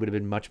thought that he would have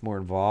been much more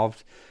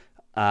involved.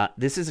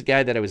 This is a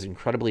guy that I was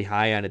incredibly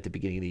high on at the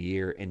beginning of the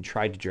year and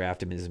tried to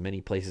draft him in as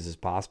many places as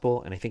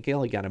possible. And I think I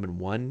only got him in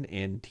 1,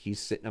 and he's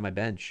sitting on my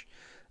bench.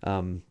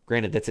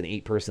 Granted, that's an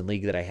 8-person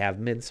league that I have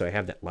him in, so I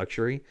have that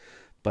luxury.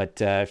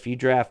 But if you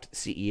draft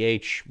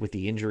CEH with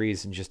the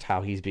injuries and just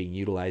how he's being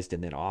utilized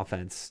in that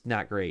offense,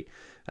 not great.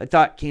 I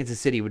thought Kansas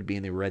City would be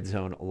in the red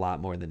zone a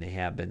lot more than they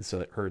have been, so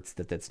it hurts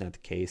that that's not the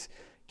case.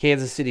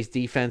 Kansas City's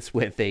defense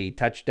with a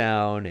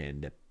touchdown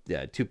and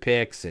 2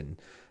 picks, and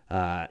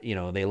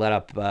they let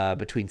up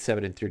between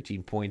 7 and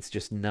 13 points,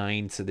 just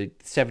 9, so the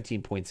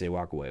 17 points they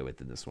walk away with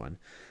in this one.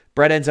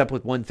 Brett ends up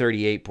with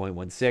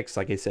 138.16.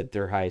 Like I said,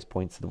 their highest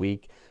points of the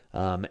week.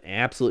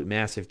 Absolute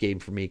massive game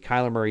for me.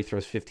 Kyler Murray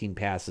throws 15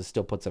 passes,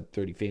 still puts up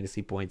 30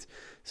 fantasy points.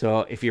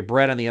 So if you're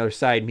Brett on the other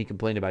side, me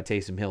complaining about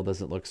Taysom Hill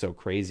doesn't look so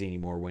crazy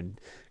anymore when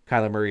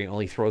Kyler Murray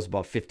only throws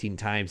about 15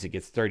 times, it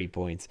gets 30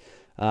 points.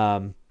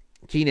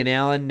 Keenan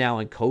Allen now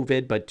on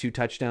COVID, but 2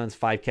 touchdowns,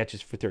 5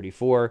 catches for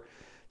 34.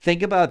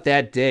 Think about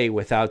that day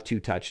without 2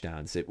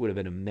 touchdowns. It would have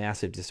been a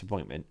massive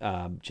disappointment.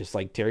 Just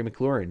like Terry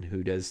McLaurin,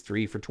 who does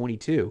 3 for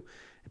 22.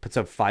 It puts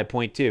up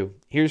 5.2.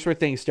 Here's where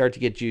things start to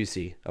get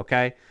juicy,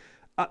 okay?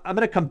 I'm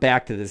going to come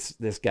back to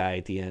this guy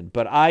at the end,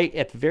 but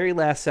at the very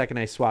last second,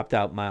 I swapped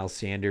out Miles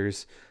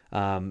Sanders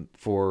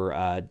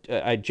for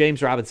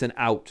James Robinson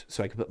out,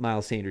 so I could put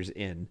Miles Sanders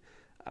in.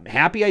 I'm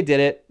happy I did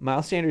it.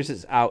 Miles Sanders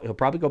is out. He'll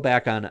probably go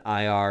back on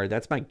IR.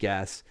 That's my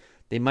guess.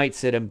 They might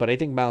sit him, but I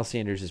think Miles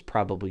Sanders is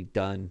probably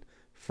done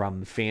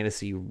from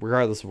fantasy,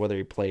 regardless of whether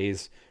he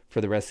plays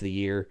for the rest of the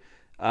year,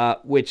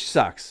 which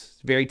sucks.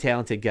 Very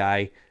talented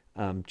guy.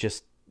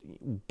 Just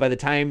by the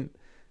time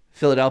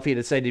Philadelphia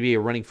decided to be a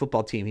running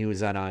football team, he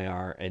was on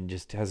IR and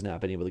just has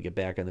not been able to get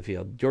back on the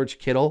field. George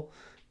Kittle,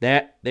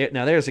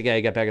 there's a guy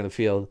who got back on the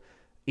field.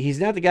 he's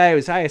not the guy I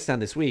was highest on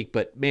this week,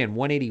 but man,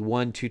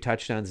 181, 2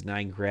 touchdowns,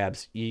 9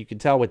 grabs. You can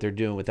tell what they're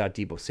doing without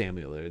Deebo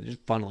Samuel. They're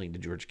just funneling to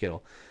George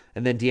Kittle.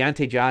 And then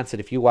Deontay Johnson,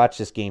 if you watch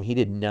this game, he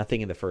did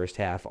nothing in the first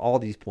half. All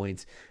these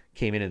points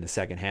came in the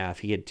second half.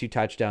 He had 2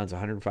 touchdowns,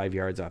 105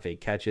 yards off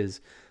 8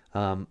 catches.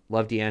 Love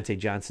Deontay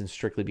Johnson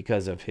strictly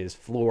because of his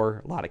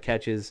floor, a lot of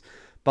catches.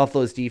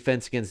 Buffalo's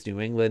defense against New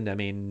England, I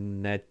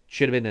mean, that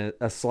should have been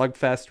a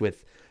slugfest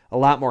with a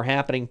lot more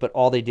happening, but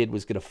all they did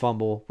was get a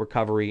fumble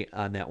recovery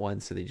on that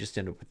one, so they just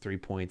ended up with 3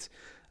 points.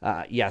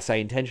 Yes, I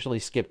intentionally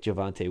skipped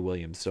Javonte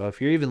Williams, so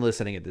if you're even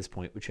listening at this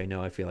point, which I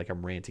know I feel like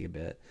I'm ranting a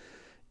bit,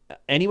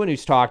 anyone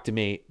who's talked to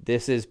me,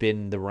 this has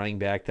been the running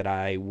back that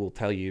I will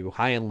tell you,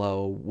 high and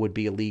low, would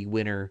be a league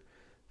winner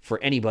for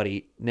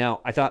anybody.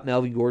 Now, I thought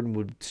Melvin Gordon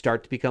would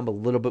start to become a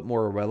little bit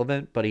more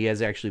irrelevant, but he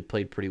has actually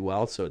played pretty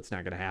well, so it's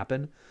not going to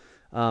happen.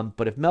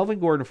 But if Melvin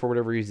Gordon, for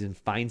whatever reason,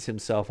 finds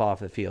himself off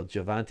the field,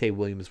 Javonte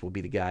Williams will be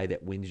the guy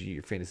that wins you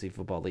your fantasy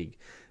football league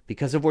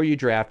because of where you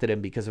drafted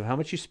him, because of how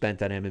much you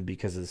spent on him, and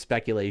because of the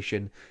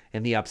speculation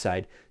and the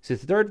upside. So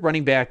the third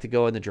running back to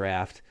go in the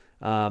draft,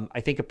 I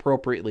think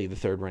appropriately the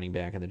third running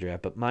back in the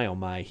draft, but my, oh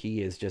my,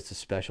 he is just a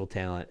special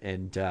talent,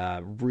 and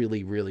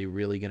really, really,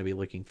 really going to be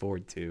looking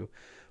forward to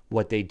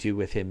what they do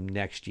with him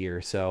next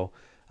year. So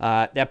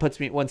that puts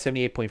me at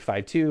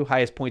 178.52,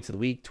 highest points of the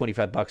week,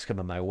 $25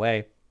 coming my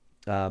way.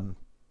 Moving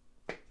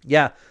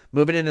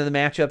into the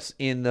matchups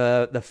in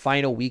the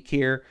final week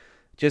here,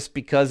 just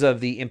because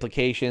of the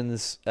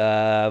implications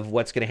of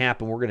what's going to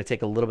happen, we're going to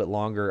take a little bit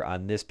longer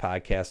on this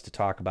podcast to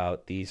talk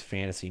about these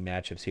fantasy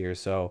matchups here.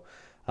 So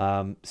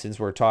since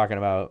we're talking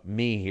about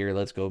me here,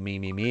 let's go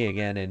me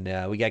again.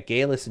 And we got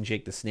Galus and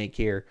Jake the Snake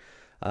here.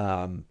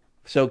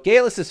 So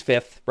Galus is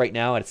 5th right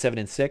now at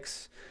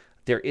 7-6.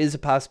 There is a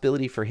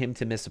possibility for him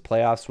to miss the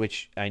playoffs,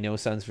 which I know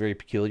sounds very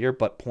peculiar,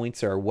 but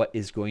points are what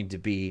is going to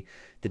be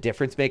the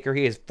difference maker.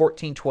 He is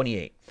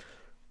 14-28.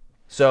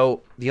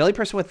 So the only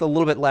person with a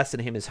little bit less than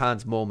him is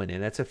Hans Moman,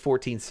 and that's at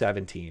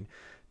 14-17.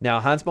 Now,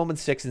 Hans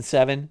Moman's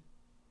 6-7.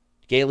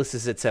 Galus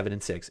is at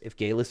 7-6. If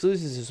Galus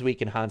loses this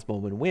week and Hans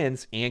Moman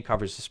wins and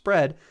covers the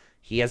spread,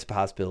 he has a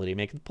possibility of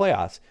making the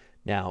playoffs.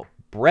 Now,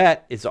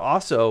 Brett is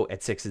also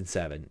at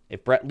 6-7.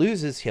 If Brett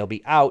loses, he'll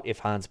be out if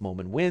Hans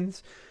Moman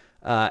wins.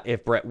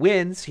 If Brett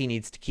wins, he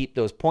needs to keep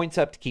those points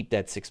up to keep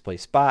that 6th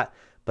place spot.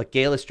 But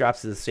Galus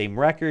drops to the same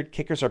record.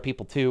 Kickers are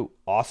people too.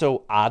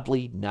 Also,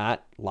 oddly,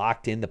 not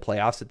locked in the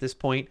playoffs at this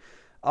point.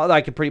 Although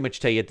I can pretty much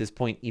tell you at this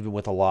point, even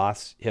with a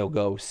loss, he'll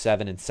go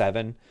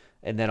 7-7,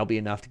 and that'll be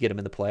enough to get him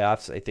in the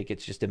playoffs. I think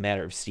it's just a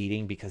matter of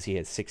seeding because he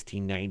has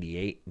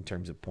 1698 in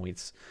terms of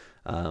points.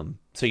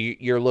 So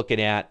you're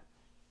looking at,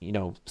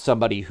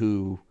 somebody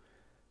who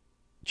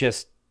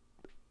just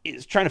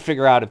is trying to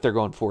figure out if they're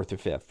going 4th or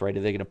 5th, right? Are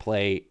they going to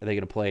play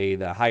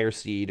the higher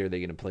seed, or are they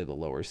going to play the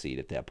lower seed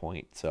at that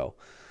point? So,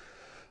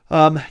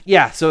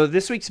 so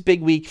this week's a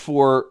big week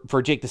for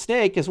Jake the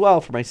Snake as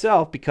well, for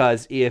myself,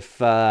 because if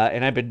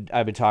and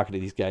I've been talking to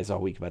these guys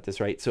all week about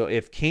this, right? So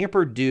if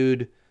Camper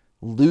Dude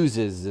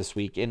loses this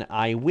week and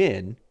I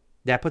win,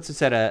 that puts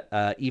us at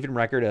a even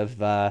record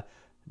of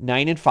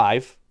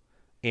 9-5,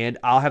 and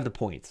I'll have the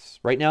points.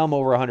 Right now I'm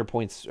over 100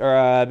 points,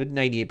 or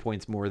 98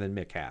 points more than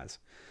Mick has.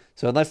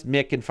 So unless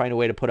Mick can find a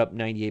way to put up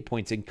 98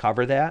 points and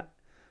cover that,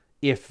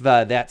 if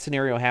that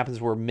scenario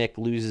happens where Mick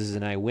loses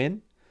and I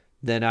win,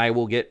 then I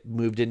will get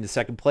moved into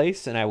 2nd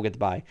place and I will get the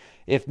bye.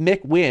 If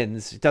Mick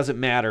wins, it doesn't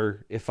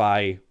matter if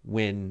I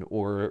win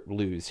or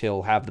lose.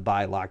 He'll have the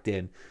bye locked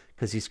in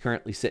because he's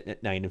currently sitting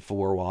at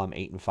 9-4 while I'm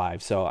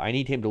 8-5. So I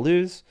need him to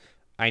lose.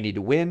 I need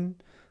to win.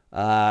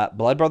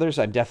 Blood Brothers,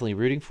 I'm definitely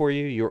rooting for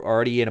you. You're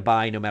already in a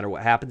bye no matter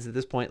what happens at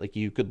this point. Like,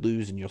 you could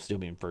lose and you'll still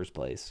be in 1st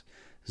place.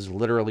 There's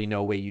literally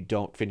no way you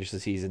don't finish the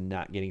season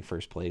not getting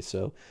 1st place.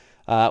 So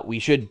we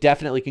should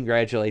definitely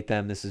congratulate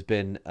them. This has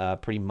been a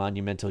pretty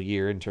monumental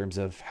year in terms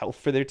of health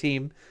for their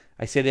team.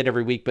 I say that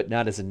every week, but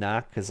not as a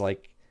knock, because,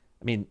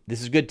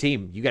 this is a good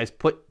team. You guys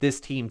put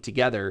this team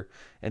together,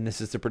 and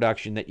this is the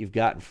production that you've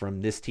gotten from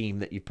this team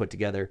that you've put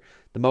together.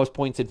 The most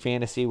points in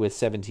fantasy with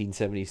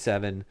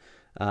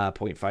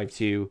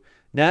 1777.52.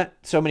 Not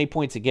so many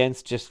points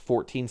against, just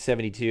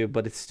 1472,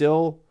 but it's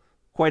still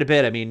quite a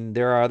bit. I mean,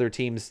 there are other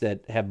teams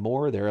that have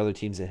more. There are other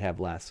teams that have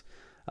less.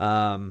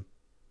 All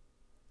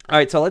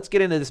right, so let's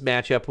get into this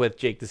matchup with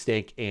Jake the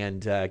Snake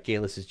and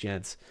Galus'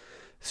 Gents.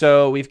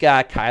 So we've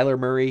got Kyler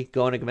Murray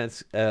going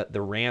against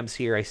the Rams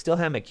here. I still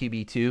have him at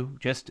QB2,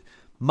 just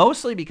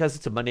mostly because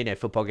it's a Monday Night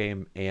Football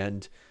game,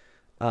 and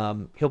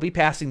he'll be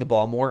passing the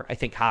ball more. I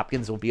think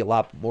Hopkins will be a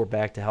lot more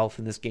back to health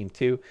in this game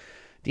too.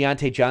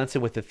 Deontay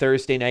Johnson with the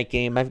Thursday night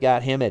game, I've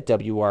got him at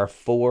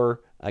WR4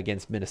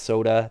 against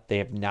Minnesota. They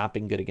have not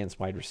been good against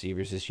wide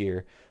receivers this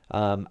year.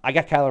 I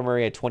got Kyler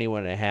Murray at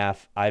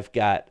 21.5. I've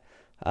got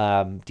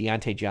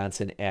Deontay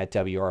Johnson at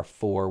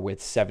WR4 with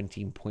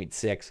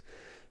 17.6.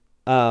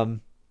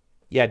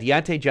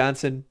 Deontay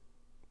Johnson,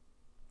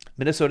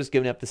 Minnesota's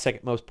given up the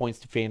 2nd most points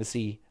to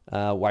fantasy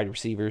wide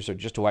receivers, or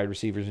just to wide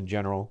receivers in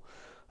general.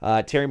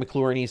 Terry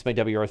McLaurin is my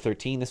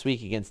WR13 this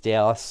week against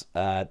Dallas.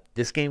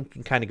 This game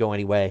can kind of go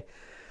anyway.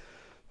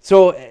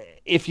 So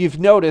if you've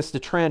noticed the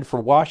trend for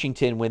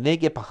Washington, when they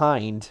get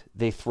behind,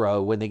 they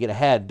throw. When they get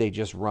ahead, they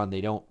just run.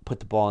 They don't put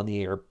the ball in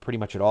the air pretty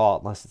much at all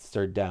unless it's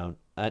third down.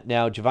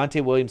 Now,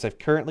 Javonte Williams, I've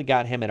currently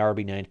got him at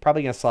RB9.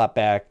 Probably going to slot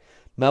back.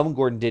 Melvin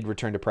Gordon did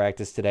return to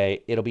practice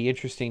today. It'll be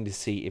interesting to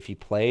see if he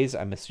plays.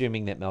 I'm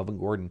assuming that Melvin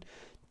Gordon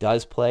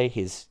does play.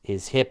 His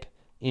hip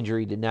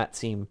injury did not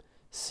seem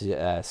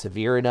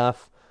severe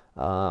enough.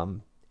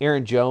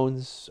 Aaron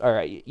Jones, all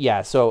right,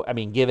 yeah. So I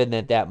mean, given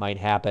that might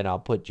happen, I'll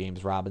put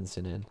James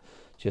Robinson in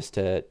just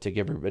to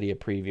give everybody a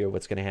preview of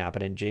what's going to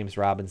happen. And James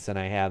Robinson,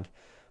 I have,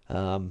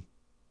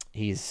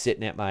 he's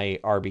sitting at my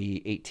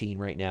RB 18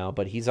 right now,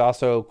 but he's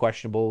also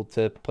questionable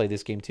to play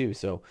this game too.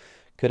 So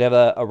could have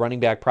a running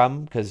back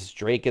problem because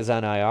Drake is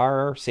on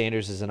IR,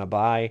 Sanders is in a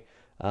bye.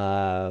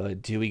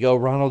 Do we go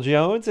Ronald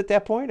Jones at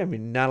that point? I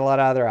mean, not a lot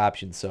of other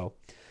options. So,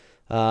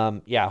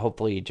 yeah,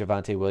 hopefully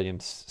Javonte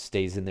Williams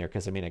stays in there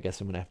because, I mean, I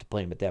guess I'm going to have to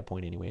play him at that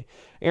point anyway.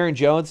 Aaron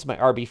Jones, my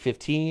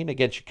RB15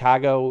 against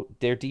Chicago.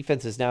 Their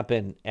defense has not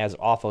been as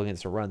awful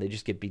against the run. They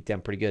just get beat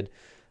down pretty good.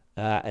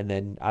 And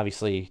then,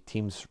 obviously,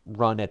 teams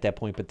run at that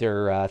point, but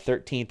they're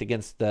 13th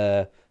against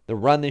the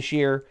run this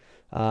year.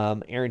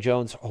 Aaron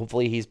Jones,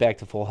 hopefully he's back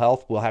to full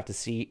health. We'll have to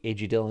see.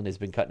 A.J. Dillon has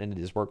been cutting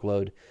into his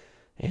workload.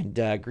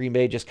 And Green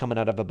Bay just coming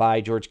out of a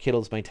bye. George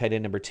Kittle's my tight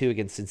end number 2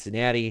 against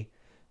Cincinnati.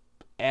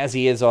 As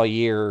he is all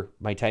year,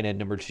 my tight end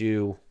number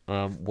 2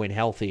 when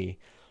healthy.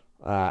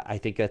 I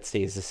think that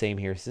stays the same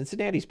here.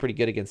 Cincinnati's pretty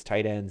good against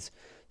tight ends.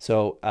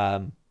 So,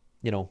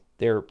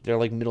 they're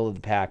like middle of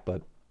the pack,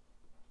 but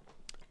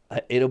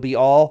it'll be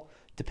all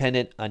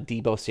dependent on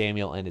Deebo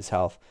Samuel and his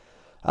health.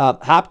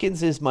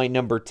 Hopkins is my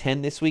number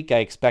 10 this week. I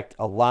expect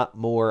a lot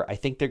more. I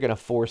think they're going to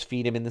force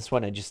feed him in this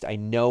one. I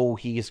know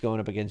he is going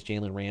up against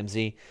Jalen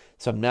Ramsey,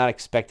 so I'm not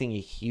expecting a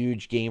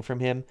huge game from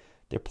him.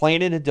 They're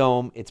playing in a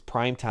dome. It's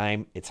prime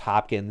time. It's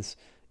Hopkins.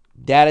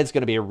 That is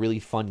going to be a really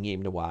fun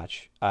game to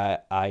watch.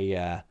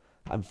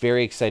 I'm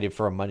very excited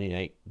for a Monday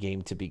night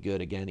game to be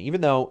good again.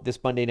 Even though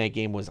this Monday night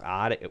game was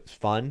odd, it was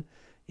fun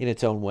in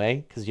its own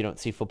way because you don't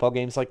see football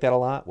games like that a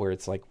lot where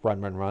it's like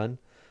run, run, run.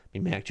 I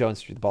mean, Mac Jones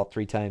threw the ball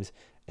 3 times.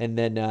 And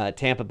then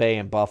Tampa Bay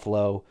and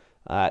Buffalo,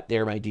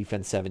 they're my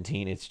defense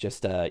 17. It's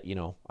just I'm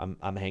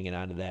hanging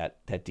on to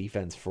that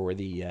defense for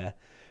the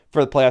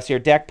playoffs here.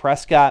 Dak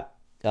Prescott,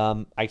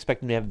 I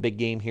expect him to have a big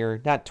game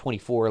here. Not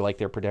 24 like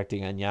they're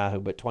projecting on Yahoo,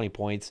 but 20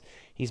 points.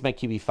 He's my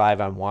QB5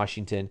 on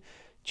Washington.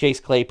 Chase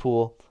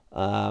Claypool,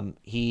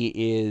 he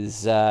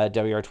is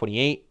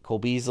WR28. Cole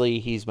Beasley,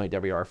 he's my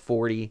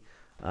WR40.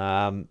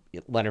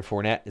 Leonard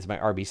Fournette is my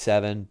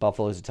RB7.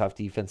 Buffalo is a tough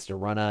defense to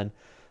run on.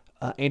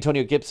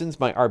 Antonio Gibson's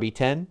my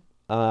RB10.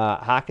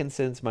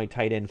 Hawkinson's my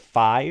tight end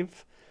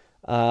 5.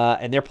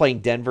 And they're playing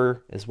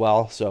Denver as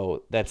well,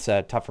 so that's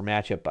a tougher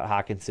matchup, but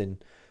Hawkinson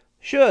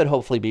should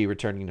hopefully be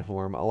returning to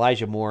form.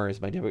 Elijah Moore is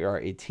my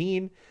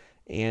WR18.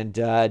 And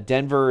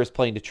Denver is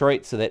playing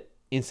Detroit, so that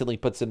instantly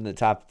puts them in the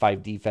top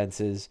 5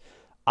 defenses.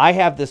 I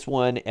have this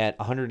one at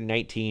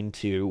 119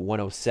 to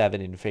 107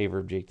 in favor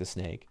of Jake the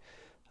Snake.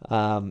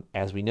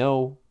 As we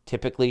know,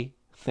 typically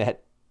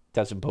that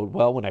doesn't bode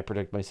well when I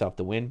predict myself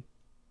to win.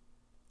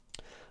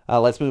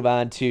 Let's move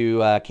on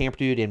to Camper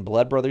Dude and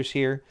Blood Brothers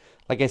here.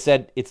 Like I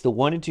said, it's the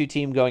 1 and 2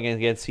 team going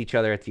against each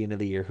other at the end of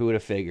the year. Who would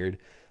have figured?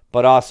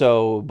 But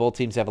also, both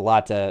teams have a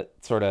lot to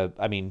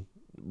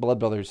Blood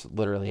Brothers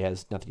literally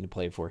has nothing to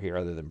play for here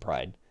other than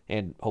pride.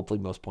 And hopefully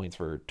most points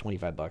for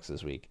 $25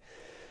 this week.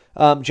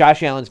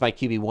 Josh Allen's my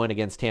QB1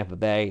 against Tampa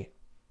Bay.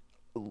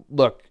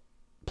 Look,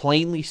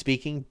 plainly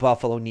speaking,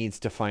 Buffalo needs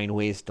to find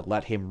ways to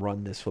let him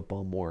run this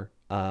football more.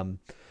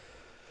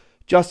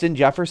 Justin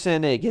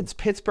Jefferson against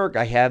Pittsburgh,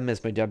 I have him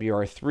as my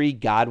WR3.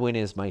 Godwin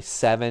is my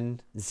 7.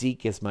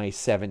 Zeke is my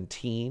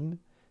 17.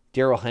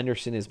 Darrell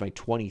Henderson is my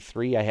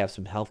 23. I have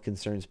some health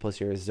concerns,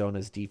 plus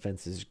Arizona's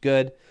defense is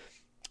good.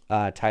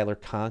 Tyler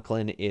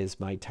Conklin is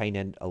my tight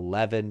end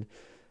 11.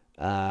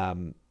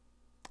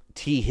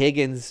 T.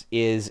 Higgins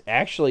is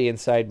actually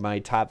inside my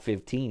top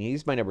 15.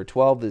 He's my number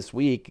 12 this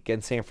week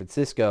against San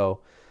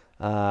Francisco.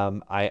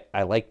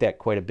 I like that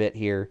quite a bit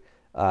here.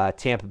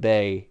 Tampa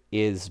Bay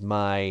is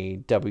my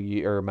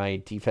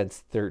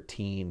defense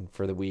 13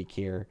 for the week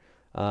here.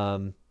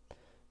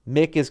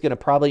 Mick is going to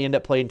probably end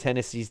up playing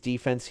Tennessee's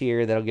defense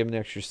here. That'll give him an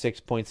extra 6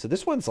 points. So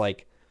this one's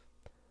like,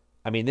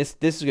 I mean, this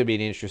is going to be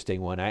an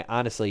interesting one. I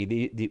honestly,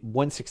 the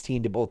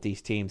 116 to both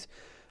these teams.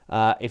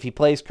 If he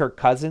plays Kirk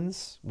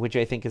Cousins, which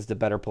I think is the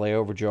better play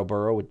over Joe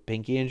Burrow with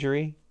pinky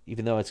injury,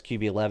 even though it's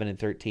QB 11 and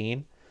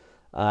 13.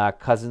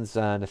 Cousins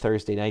on a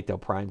Thursday night, though,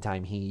 prime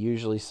time, he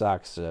usually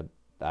sucks.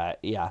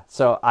 Yeah,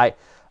 so I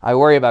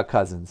worry about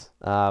Cousins.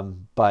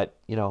 But,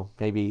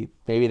 maybe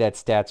that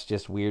stat's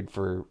just weird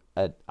for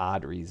an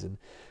odd reason.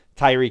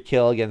 Tyreek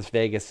Hill against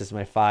Vegas is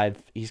my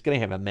 5. He's going to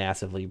have a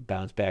massively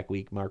bounce-back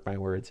week, mark my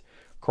words.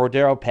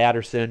 Cordero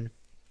Patterson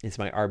is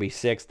my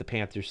RB6. The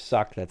Panthers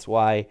suck, that's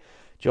why.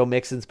 Joe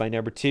Mixon's my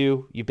number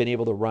 2. You've been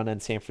able to run on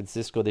San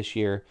Francisco this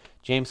year.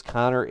 James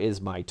Conner is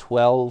my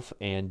 12,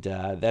 and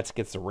that's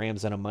against the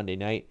Rams on a Monday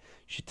night.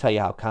 Should tell you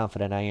how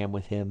confident I am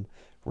with him.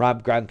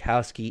 Rob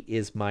Gronkowski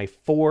is my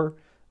 4.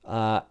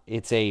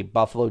 It's a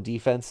Buffalo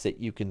defense that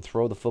you can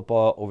throw the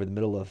football over the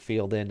middle of the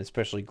field in,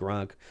 especially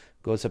Gronk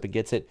goes up and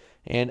gets it.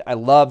 And I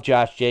love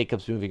Josh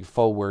Jacobs moving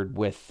forward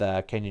with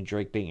Kenyon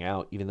Drake being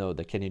out, even though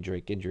the Kenyon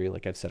Drake injury,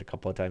 like I've said a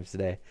couple of times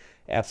today,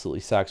 absolutely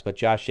sucks. But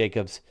Josh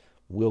Jacobs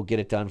will get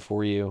it done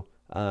for you,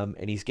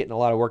 and he's getting a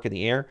lot of work in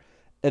the air.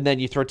 And then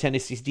you throw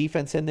Tennessee's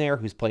defense in there,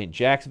 who's playing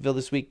Jacksonville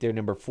this week. They're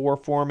number 4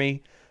 for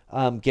me.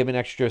 Give an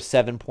extra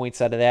 7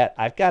 points out of that.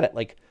 I've got it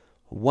like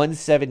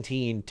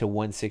 117 to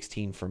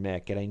 116 for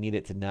Mick, and I need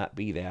it to not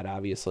be that,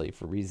 obviously,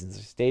 for reasons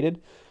I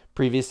stated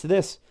previous to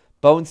this.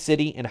 Bone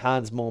City and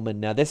Hans Molman.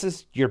 Now, this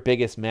is your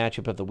biggest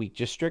matchup of the week,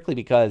 just strictly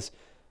because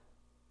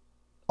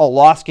a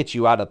loss gets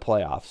you out of the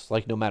playoffs,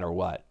 like no matter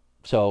what.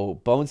 So,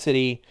 Bone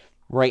City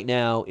right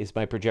now is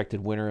my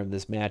projected winner of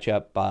this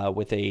matchup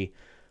with a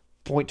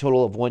point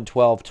total of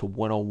 112 to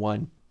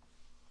 101.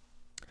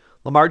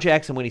 Lamar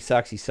Jackson, when he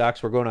sucks, he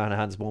sucks. We're going on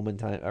Hans Molman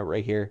time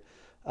right here.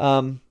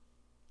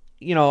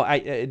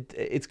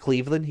 It's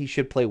Cleveland. He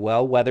should play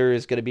well. Weather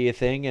is going to be a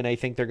thing, and I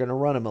think they're going to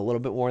run him a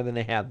little bit more than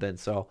they have been.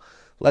 So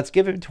let's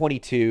give him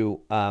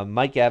 22.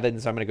 Mike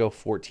Evans, I'm going to go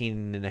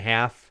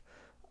 14.5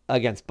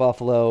 against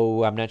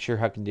Buffalo. I'm not sure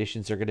how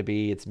conditions are going to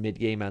be. It's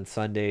mid-game on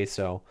Sunday.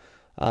 So,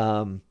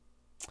 Sony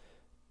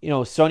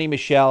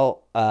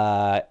Michel,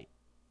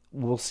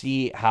 we'll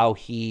see how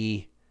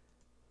he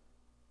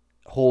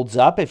holds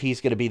up, if he's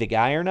going to be the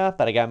guy or not,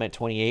 but I got him at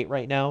 28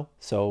 right now.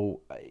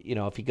 So,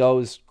 if he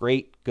goes,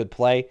 great, good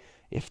play.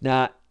 If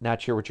not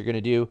sure what you're going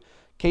to do.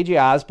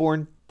 KJ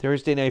Osborne,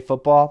 Thursday Night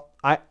Football.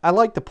 I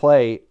like to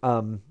play,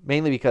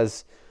 mainly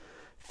because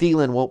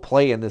Thielen won't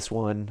play in this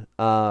one.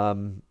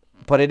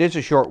 But it is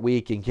a short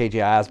week, and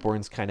KJ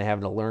Osborne's kind of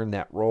having to learn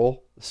that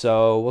role.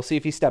 So we'll see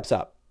if he steps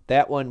up.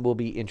 That one will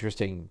be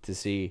interesting to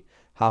see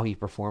how he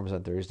performs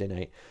on Thursday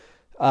night.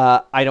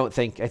 I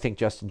think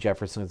Justin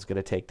Jefferson is going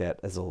to take that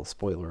as a little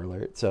spoiler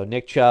alert. So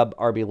Nick Chubb,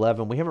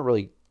 RB11. We haven't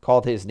really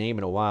called his name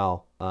in a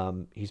while.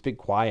 He's been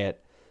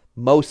quiet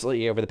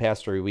mostly over the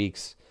past 3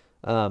 weeks.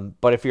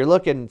 But if you're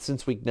looking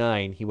since week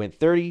 9, he went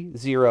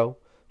 30-0,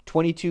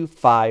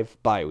 22-5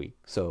 bye week.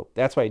 So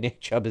that's why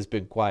Nick Chubb has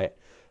been quiet.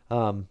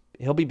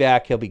 He'll be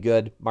back. He'll be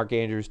good. Mark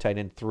Andrews, tight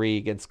end 3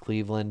 against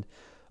Cleveland.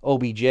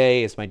 OBJ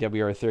is my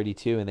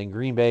WR32, and then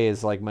Green Bay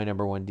is like my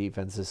number 1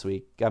 defense this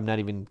week. I'm not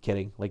even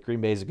kidding. Like, Green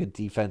Bay is a good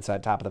defense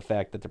on top of the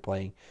fact that they're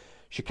playing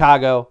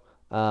Chicago,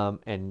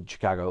 and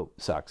Chicago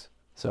sucks.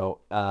 So,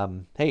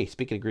 hey,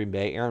 speaking of Green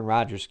Bay, Aaron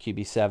Rodgers,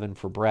 QB7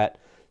 for Brett.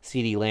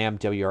 CeeDee Lamb,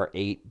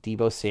 WR8.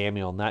 Deebo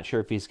Samuel, not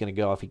sure if he's going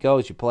to go. If he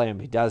goes, you play him.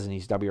 If he doesn't,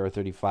 he's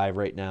WR35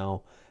 right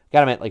now.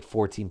 Got him at like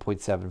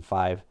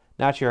 14.75.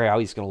 Not sure how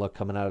he's going to look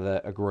coming out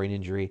of a groin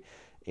injury.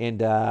 And,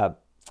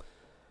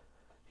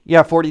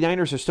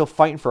 49ers are still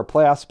fighting for a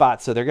playoff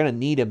spot, so they're going to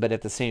need him, but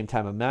at the same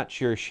time, I'm not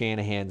sure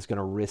Shanahan's going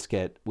to risk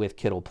it with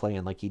Kittle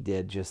playing like he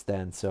did just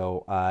then.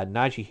 So,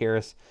 Najee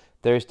Harris,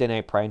 Thursday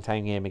night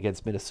primetime game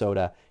against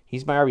Minnesota.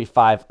 He's my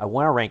RB5. I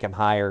want to rank him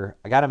higher.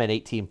 I got him at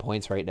 18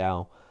 points right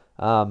now.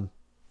 I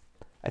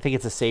think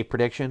it's a safe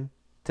prediction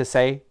to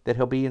say that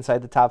he'll be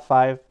inside the top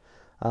 5.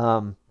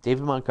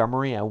 David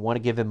Montgomery, I want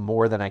to give him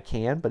more than I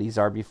can, but he's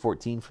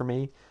RB14 for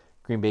me.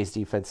 Green Bay's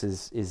defense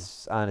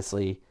is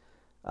honestly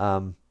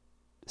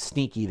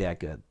sneaky that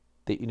good.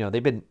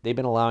 They've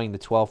been allowing the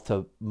 12th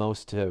to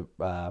most to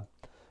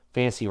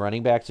fantasy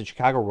running backs, and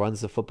Chicago runs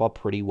the football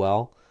pretty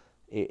well.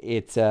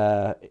 It's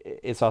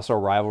also a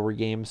rivalry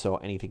game, so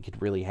anything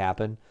could really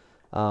happen.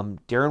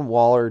 Darren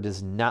Waller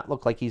does not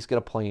look like he's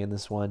going to play in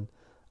this one.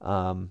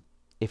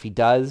 If he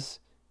does,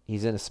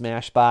 he's in a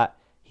smash spot.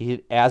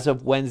 He, as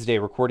of Wednesday,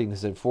 recording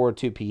this at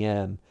 4:02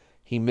 p.m.,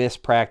 he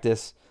missed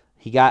practice.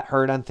 He got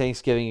hurt on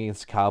Thanksgiving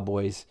against the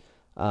Cowboys.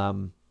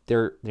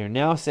 They're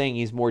now saying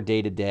he's more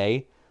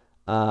day-to-day,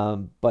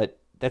 but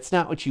that's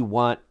not what you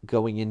want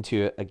going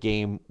into a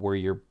game where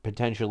you're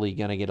potentially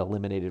going to get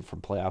eliminated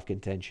from playoff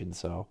contention.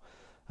 So,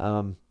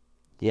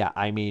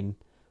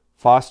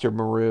 Foster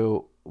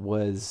Moreau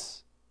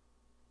was,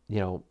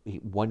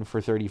 1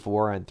 for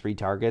 34 on 3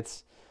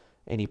 targets,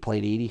 and he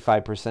played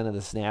 85% of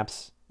the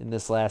snaps in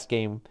this last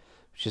game,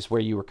 which is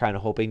where you were kind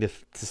of hoping to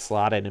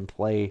slot in and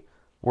play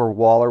where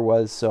Waller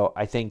was. So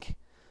I think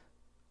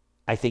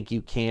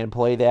you can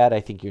play that.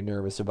 I think you're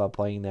nervous about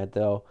playing that,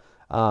 though.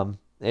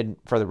 And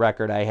for the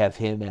record, I have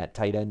him at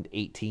tight end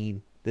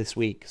 18 this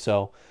week.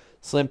 So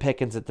slim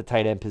pickings at the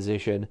tight end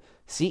position.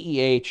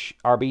 CEH,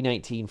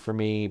 RB19 for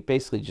me,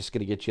 basically just going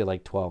to get you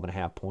like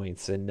 12.5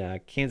 points.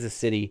 And Kansas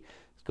City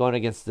is going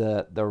against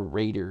the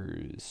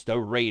Raiders. The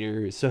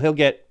Raiders. So he'll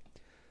get,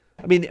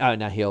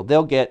 not he'll.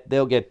 They'll get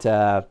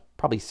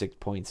probably 6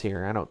 points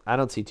here. I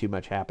don't see too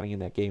much happening in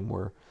that game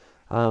where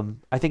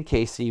I think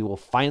KC will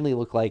finally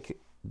look like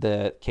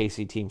the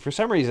KC team. For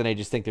some reason, I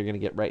just think they're going to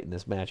get right in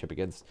this matchup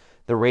against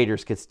the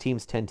Raiders because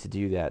teams tend to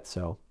do that.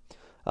 So,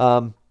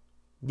 that's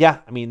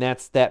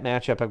that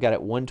matchup. I've got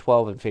it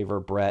 112 in favor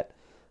of Brett.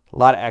 A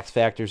lot of X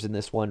factors in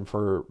this one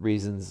for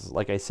reasons,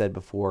 like I said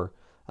before,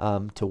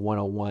 to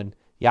 101.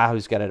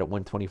 Yahoo's got it at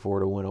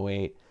 124 to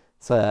 108.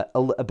 It's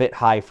a bit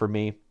high for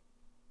me.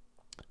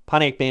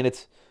 Pontiac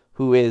Bandits,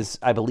 who is,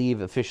 I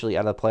believe, officially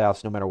out of the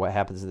playoffs no matter what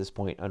happens at this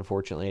point.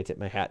 Unfortunately, I tip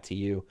my hat to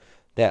you.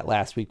 That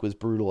last week was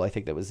brutal. I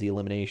think that was the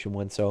elimination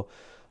one. So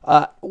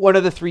one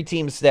of the three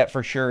teams that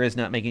for sure is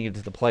not making it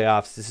to the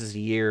playoffs. This is a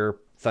year,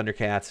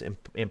 Thundercats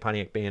and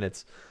Pontiac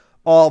Bandits.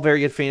 All very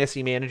good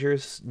fantasy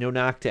managers. No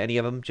knock to any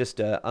of them. Just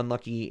a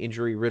unlucky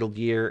injury-riddled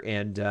year.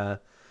 And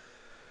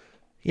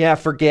yeah,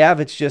 for Gav,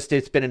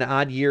 it's been an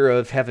odd year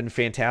of having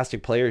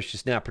fantastic players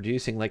just not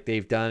producing like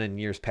they've done in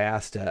years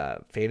past.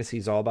 Fantasy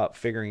is all about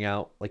figuring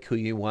out like who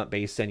you want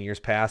based on years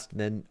past, and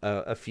then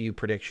a few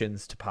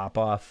predictions to pop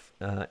off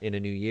in a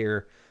new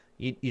year.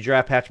 You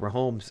draft Patrick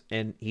Mahomes,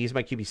 and he's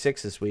my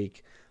QB6 this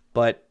week,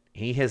 but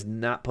he has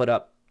not put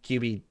up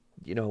QB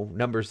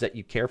numbers that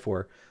you care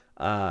for.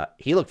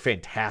 He looked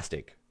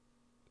fantastic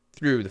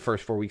through the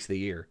first 4 weeks of the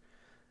year.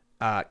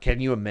 Can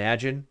you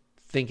imagine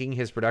thinking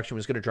his production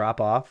was going to drop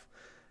off?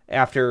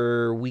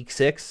 After week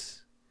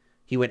 6,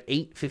 he went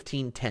 8,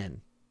 15,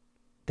 10,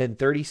 then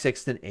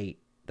 36, then 8,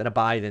 then a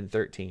bye, then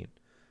 13.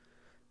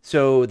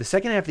 So the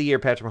second half of the year,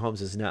 Patrick Mahomes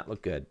does not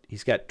look good.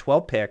 He's got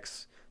 12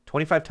 picks,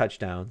 25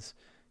 touchdowns.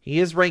 He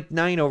is ranked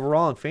 9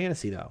 overall in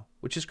fantasy, though,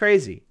 which is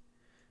crazy.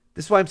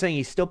 This is why I'm saying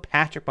he's still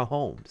Patrick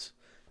Mahomes.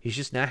 He's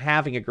just not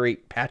having a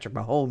great Patrick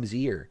Mahomes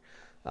year.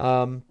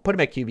 Put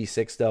him at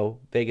QB6, though.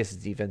 Vegas'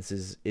 defense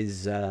is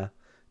they're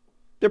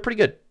pretty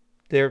good.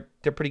 They're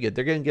pretty good.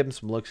 They're going to give him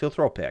some looks. He'll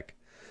throw a pick.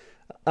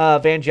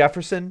 Van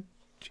Jefferson,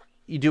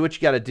 you do what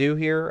you got to do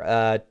here.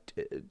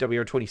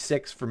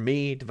 WR26 for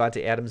me.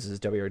 Devontae Adams is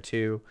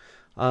WR2.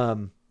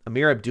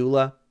 Amir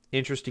Abdullah,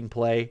 interesting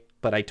play,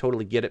 but I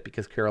totally get it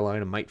because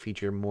Carolina might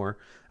feature him more.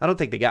 I don't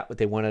think they got what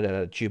they wanted out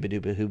of Chuba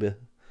Duba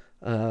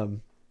Huba.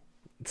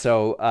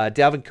 So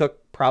Dalvin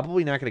Cook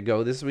probably not going to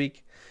go this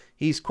week.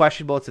 He's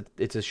questionable.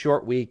 It's a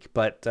short week,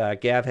 but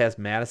Gav has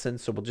Madison,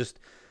 so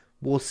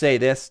we'll say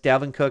this: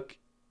 Dalvin Cook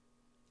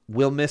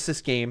will miss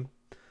this game,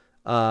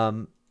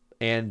 and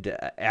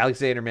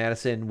Alexander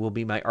Madison will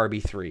be my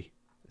RB3.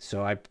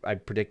 So I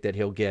predict that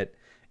he'll get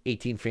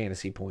 18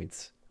 fantasy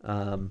points,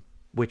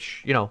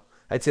 which,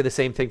 I'd say the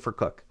same thing for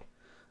Cook.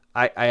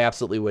 I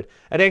absolutely would.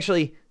 I'd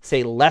actually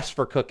say less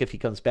for Cook if he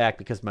comes back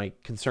because my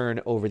concern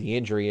over the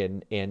injury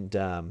and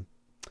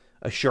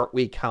a short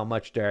week, how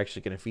much they're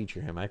actually going to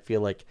feature him. I feel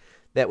like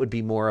that would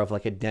be more of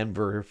like a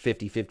Denver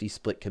 50-50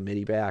 split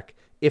committee back,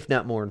 if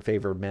not more in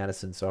favor of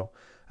Madison. So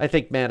I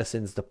think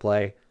Madison's the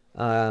play.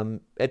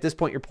 At this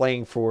point, you're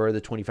playing for the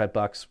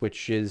 $25,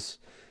 which is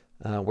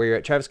where you're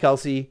at. Travis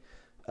Kelce,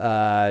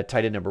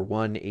 tight end number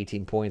 1,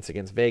 18 points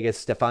against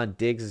Vegas. Stephon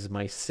Diggs is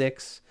my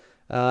 6.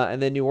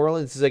 And then New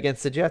Orleans is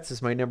against the Jets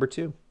is my number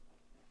 2.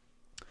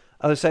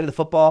 Other side of the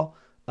football,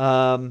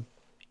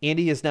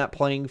 Andy is not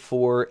playing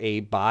for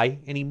a bye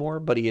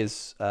anymore, but he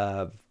is,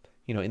 in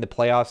the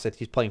playoffs.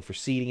 He's playing for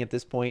seeding at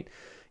this point.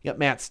 You got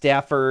Matt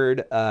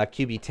Stafford,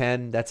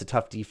 QB10. That's a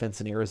tough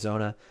defense in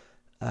Arizona.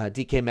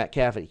 DK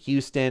Metcalf at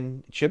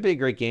Houston. It should be a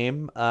great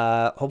game.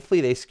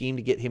 Hopefully they scheme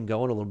to get him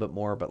going a little bit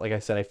more. But like I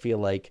said, I feel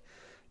like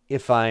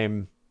if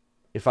I'm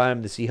the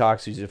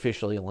Seahawks who's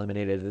officially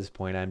eliminated at this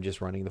point, I'm just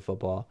running the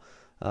football.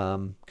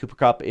 Cooper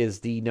Kupp is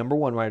the number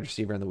 1 wide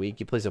receiver in the week.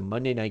 He plays a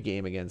Monday night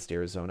game against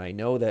Arizona. I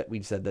know that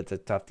we said that's a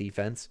tough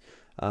defense,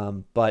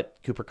 but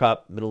Cooper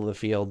Kupp, middle of the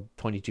field,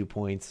 22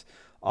 points.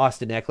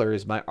 Austin Eckler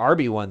is my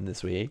RB1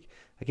 this week.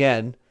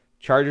 Again,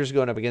 Chargers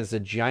going up against the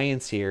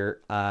Giants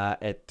here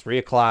at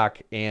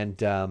 3:00, and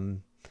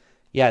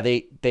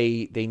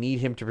they need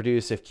him to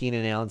produce if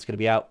Keenan Allen's going to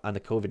be out on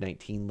the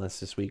COVID-19 list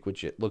this week,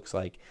 which it looks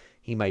like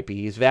he might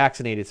be. He's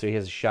vaccinated, so he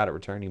has a shot at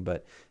returning.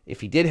 But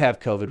if he did have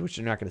COVID, which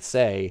they're not going to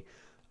say,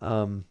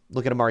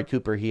 look at Amari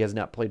Cooper. He has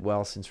not played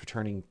well since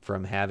returning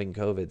from having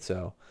COVID.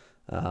 So,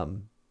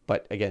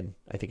 but again,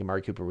 I think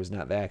Amari Cooper was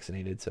not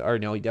vaccinated. So, or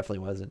no, he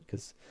definitely wasn't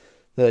because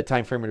the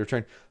time frame of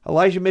return.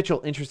 Elijah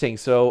Mitchell, interesting.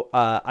 So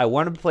I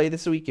want him to play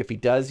this week. If he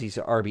does, he's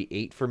an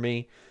RB8 for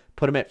me.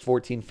 Put him at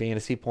 14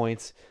 fantasy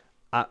points.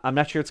 I'm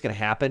not sure it's going to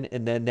happen,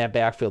 and then that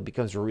backfield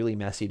becomes really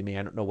messy to me.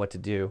 I don't know what to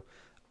do.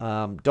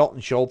 Dalton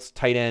Schultz,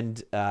 tight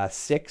end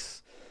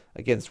 6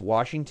 against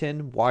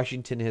Washington.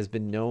 Washington has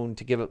been known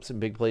to give up some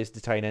big plays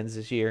to tight ends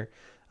this year.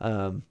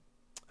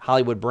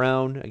 Hollywood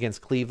Brown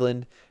against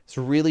Cleveland. It's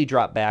really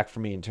dropped back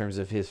for me in terms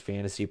of his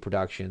fantasy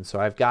production. So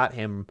I've got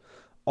him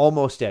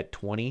almost at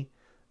 20.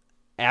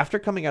 After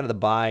coming out of the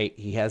bye,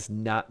 he has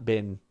not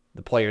been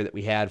the player that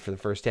we had for the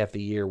first half of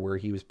the year where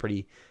he was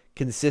pretty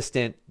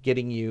consistent,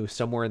 getting you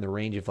somewhere in the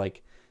range of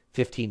like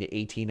 15 to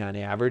 18 on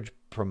average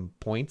from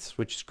points,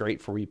 which is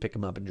great for where you pick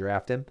him up and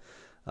draft him.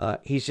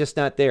 He's just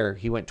not there.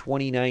 He went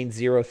 29,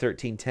 0,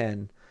 13,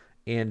 10,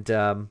 and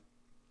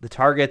the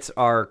targets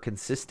are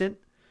consistent.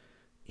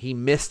 He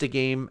missed a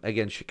game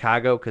against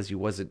Chicago because he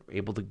wasn't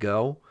able to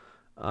go.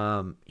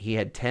 He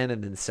had 10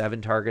 and then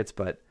 7 targets,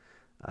 but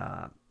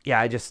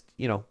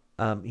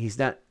he's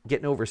not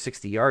getting over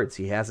 60 yards.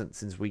 He hasn't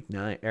since week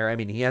 9.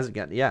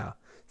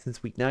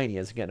 Since week 9, he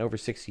hasn't gotten over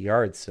 60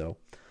 yards. So,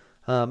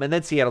 and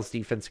then Seattle's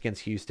defense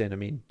against Houston. I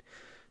mean,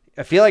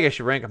 I feel like I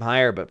should rank him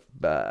higher,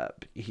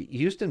 but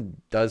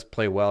Houston does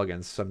play well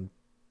against some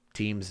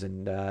teams,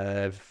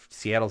 and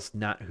Seattle's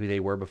not who they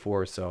were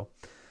before. So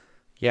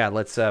yeah,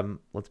 let's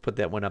put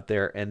that one up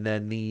there. And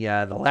then the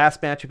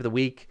last matchup of the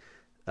week,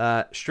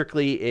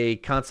 strictly a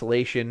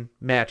consolation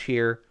match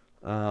here.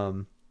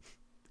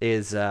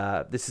 Is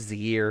this is the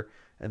year,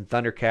 and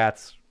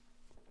Thundercats.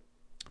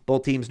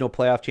 Both teams no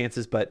playoff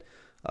chances, but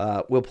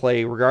will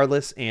play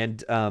regardless.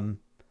 And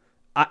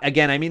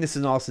again, I mean this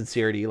in all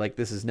sincerity. Like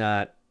this is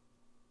not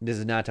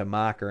to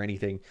mock or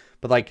anything,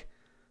 but like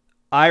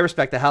I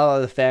respect the hell out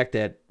of the fact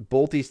that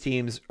both these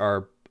teams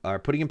are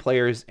putting in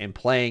players and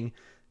playing.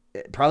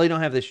 Probably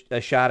don't have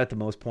a shot at the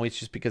most points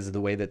just because of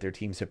the way that their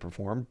teams have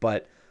performed,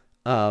 but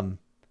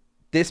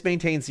this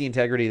maintains the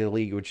integrity of the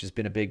league, which has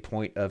been a big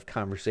point of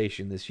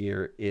conversation this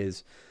year,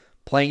 is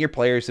playing your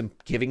players and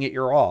giving it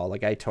your all.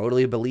 Like I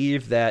totally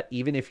believe that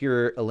even if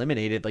you're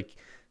eliminated, like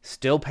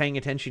still paying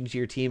attention to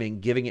your team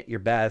and giving it your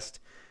best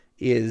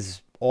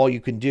is all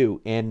you can do.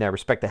 And I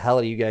respect the hell out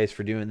of you guys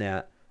for doing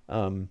that,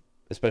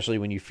 especially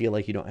when you feel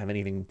like you don't have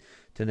anything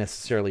to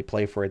necessarily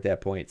play for at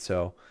that point.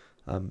 So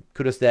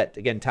kudos to that.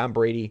 Again, Tom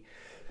Brady.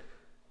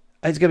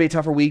 It's going to be a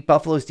tougher week.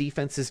 Buffalo's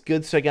defense is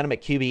good, so I got him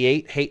at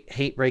QB8.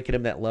 Hate ranking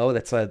him that low.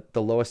 That's the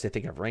lowest I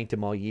think I've ranked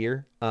him all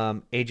year.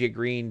 AJ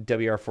Green,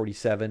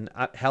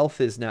 WR47.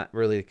 Health is not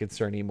really a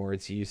concern anymore.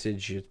 It's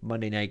usage. It's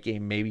Monday night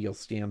game. Maybe you'll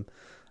see him.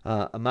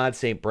 Ahmad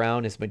St.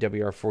 Brown is my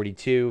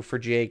WR42 for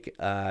Jake.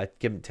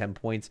 Give him 10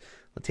 points.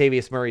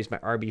 Latavius Murray is my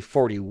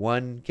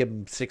RB41. Give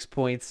him 6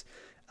 points.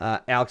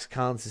 Alex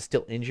Collins is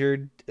still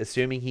injured.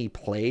 Assuming he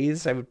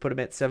plays, I would put him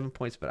at 7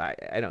 points, but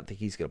I don't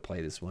think he's going to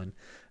play this one.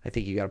 I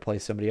think you got to play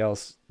somebody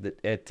else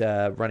at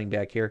running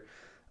back here.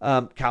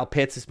 Kyle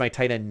Pitts is my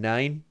tight end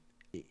 9.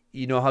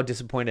 You know how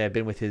disappointed I've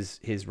been with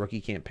his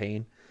rookie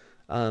campaign.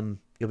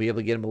 You'll be able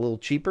to get him a little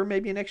cheaper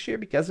maybe next year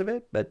because of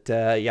it. But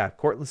yeah,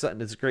 Cortland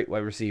Sutton is a great wide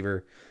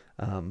receiver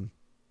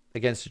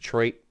against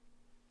Detroit.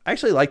 I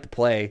actually like the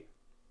play.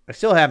 I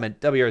still have him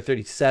at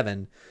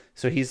WR37,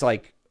 so he's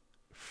like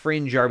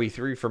fringe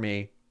RB3 for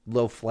me,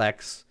 low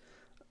flex.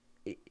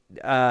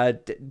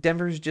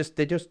 Denver's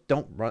they just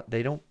don't run.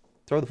 They don't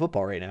throw the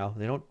football right now.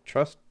 They don't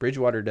trust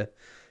Bridgewater to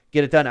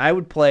get it done. I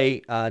would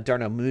play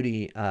Darnell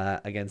Mooney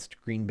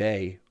against Green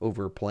Bay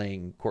over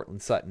playing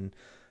Cortland Sutton.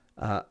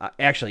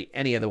 Actually,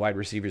 any of the wide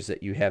receivers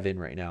that you have in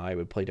right now, I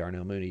would play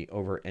Darnell Mooney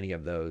over any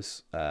of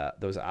those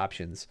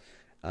options.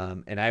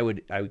 And I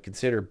would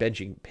consider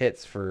benching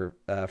Pitts for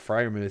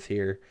Freiermuth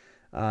here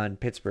on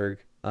Pittsburgh.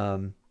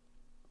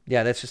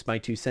 Yeah, that's just my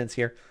 2 cents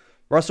here.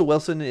 Russell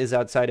Wilson is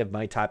outside of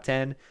my top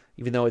 10,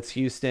 even though it's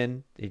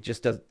Houston. He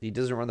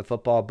doesn't run the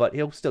football, but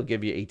he'll still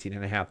give you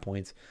 18.5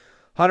 points.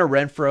 Hunter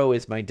Renfrow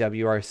is my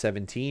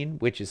WR17,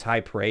 which is high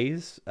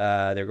praise.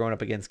 They're going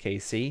up against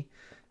KC.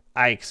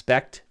 I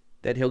expect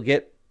that he'll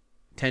get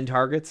 10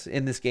 targets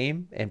in this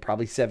game and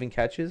probably 7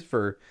 catches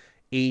for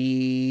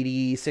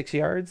 86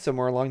 yards,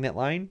 somewhere along that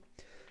line.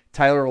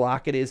 Tyler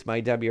Lockett is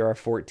my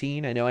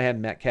WR14. I know I had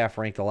Metcalf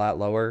ranked a lot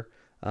lower.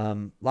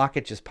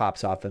 Lockett just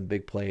pops off in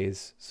big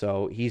plays,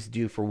 so he's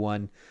due for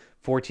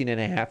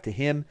 14.5 to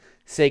him.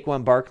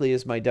 Saquon Barkley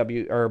is my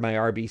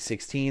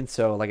RB16.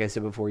 So like I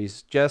said before,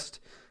 he's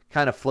just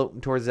kind of floating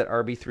towards that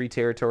RB3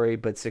 territory,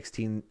 but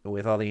 16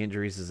 with all the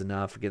injuries is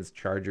enough against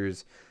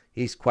Chargers.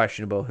 He's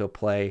questionable. He'll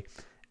play.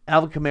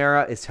 Alvin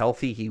Kamara is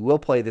healthy. He will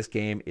play this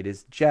game. It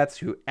is Jets,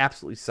 who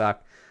absolutely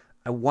suck.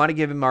 I want to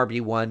give him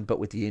RB1, but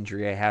with the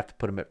injury, I have to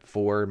put him at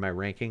 4 in my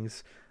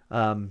rankings.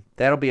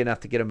 That'll be enough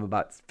to get him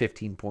about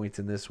 15 points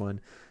in this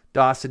one.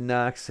 Dawson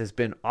Knox has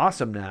been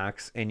awesome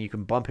Knox, and you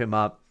can bump him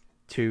up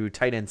to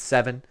tight end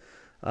 7.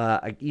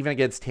 Even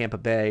against Tampa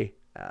Bay,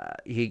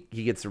 he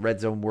gets the red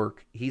zone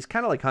work. He's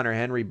kind of like Hunter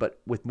Henry, but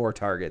with more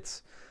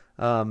targets.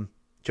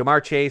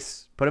 Jamar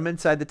Chase, put him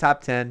inside the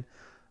top 10.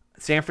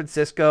 San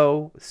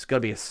Francisco, it's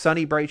going to be a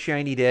sunny, bright,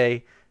 shiny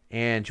day,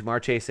 and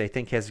Jamar Chase, I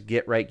think, has a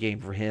get-right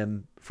game for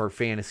him for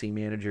fantasy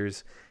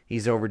managers.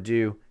 He's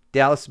overdue.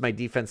 Dallas is my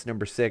defense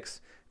number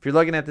 6. If you're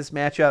looking at this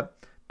matchup,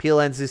 Peel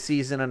ends this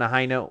season on a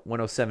high note,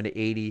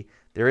 107-80.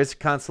 There is a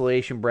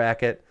consolation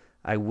bracket.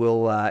 I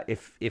will,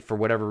 if for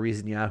whatever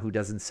reason Yahoo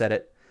doesn't set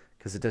it,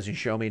 because it doesn't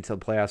show me until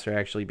the playoffs are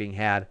actually being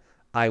had,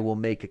 I will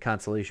make a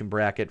consolation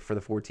bracket for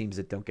the 4 teams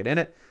that don't get in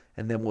it,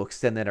 and then we'll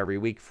extend that every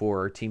week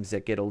for teams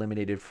that get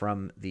eliminated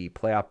from the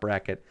playoff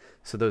bracket,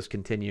 so those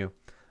continue.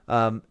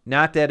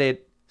 Not that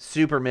it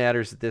super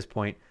matters at this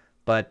point,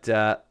 but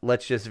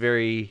let's just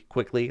very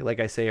quickly, like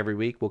I say every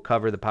week, we'll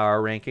cover the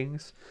power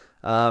rankings.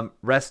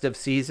 Rest of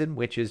season,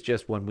 which is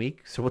just 1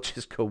 week, so we'll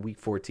just go week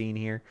 14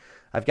 here.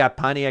 I've got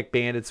Pontiac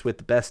Bandits with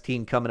the best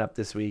team coming up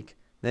this week.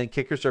 Then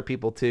Kickers Are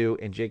People 2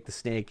 and Jake the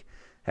Snake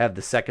have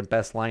the second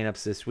best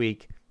lineups this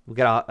week. We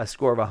got a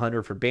score of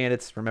 100 for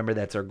Bandits. Remember,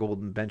 that's our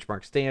golden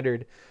benchmark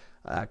standard.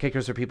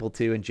 Kickers Are People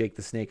 2 and Jake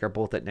the Snake are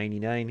both at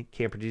 99.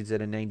 Camper Dude's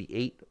at a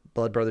 98.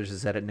 Blood Brothers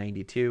is at a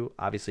 92.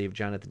 Obviously, if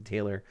Jonathan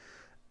Taylor,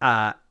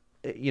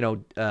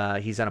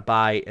 he's on a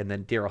bye, and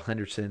then Darrell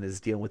Henderson is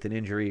dealing with an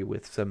injury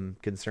with some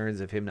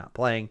concerns of him not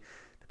playing.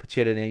 They put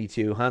you at a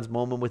 92. Hans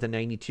Molman with a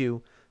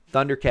 92.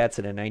 Thundercats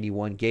at a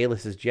 91,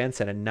 Galus'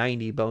 Gents at a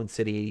 90, Bone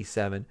City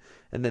 87,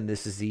 and then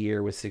This Is the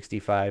Year with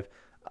 65.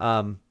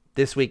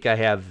 This week I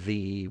have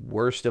the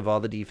worst of all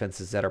the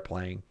defenses that are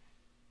playing.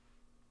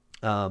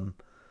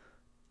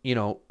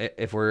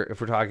 If we're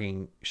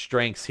talking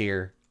strengths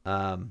here,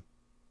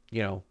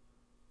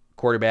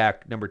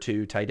 quarterback number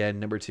 2, tight end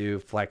number 2,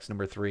 flex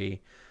number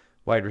 3,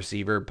 wide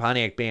receiver.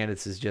 Pontiac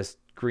Bandits is just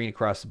green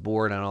across the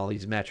board on all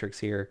these metrics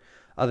here,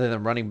 other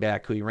than running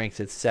back, who he ranks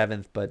at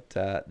 7th, but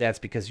that's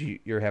because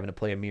you're having to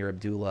play Amir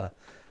Abdullah.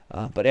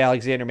 But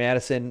Alexander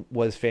Madison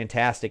was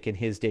fantastic in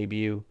his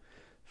debut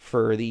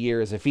for the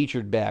year as a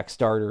featured back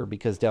starter,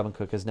 because Dalvin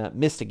Cook has not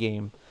missed a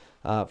game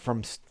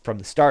from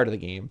the start of the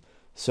game.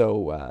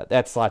 So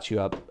that slots you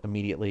up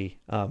immediately.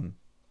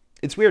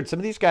 It's weird. Some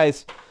of these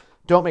guys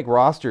don't make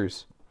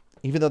rosters,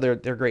 even though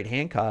they're great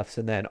handcuffs,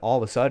 and then all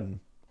of a sudden,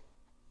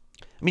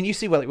 I mean, you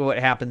see what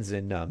happens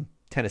in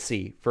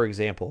Tennessee, for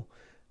example.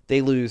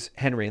 They lose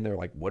Henry, and they're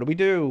like, what do we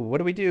do? What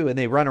do we do? And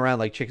they run around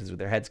like chickens with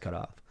their heads cut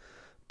off.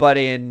 But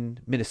in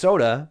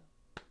Minnesota,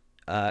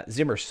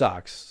 Zimmer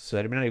sucks, so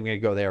I'm not even going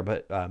to go there.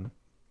 But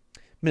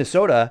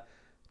Minnesota,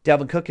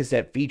 Dalvin Cook is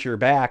that feature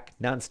back,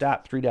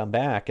 nonstop 3-down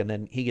back, and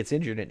then he gets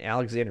injured, and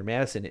Alexander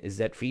Madison is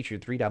that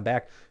featured 3-down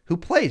back who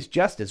plays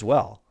just as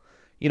well.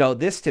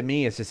 This to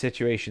me is a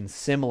situation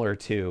similar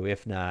to,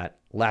 if not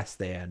less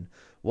than,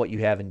 what you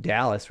have in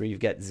Dallas, where you've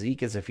got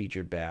Zeke as a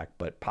featured back,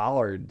 but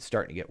Pollard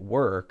starting to get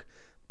work.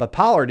 But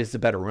Pollard is the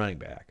better running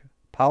back.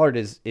 Pollard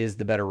is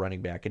the better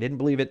running back. I didn't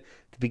believe it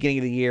at the beginning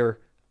of the year.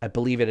 I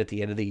believe it at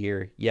the end of the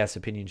year. Yes,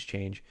 opinions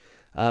change.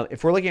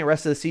 If we're looking at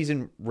rest of the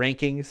season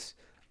rankings,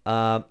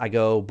 I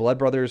go Blood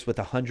Brothers with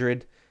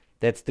 100.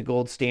 That's the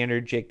gold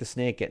standard. Jake the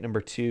Snake at number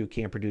 2.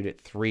 Camper Dude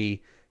at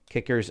 3.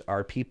 Kickers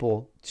are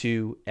People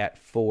 2 at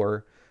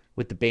 4.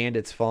 With the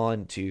Bandits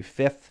falling to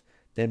 5th.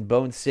 Then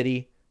Bone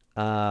City.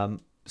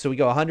 So we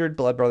go 100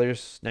 Blood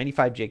Brothers,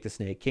 95 Jake the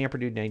Snake, Camper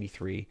Dude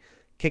 93.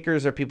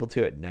 Kickers are People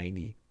 2 at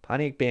 90.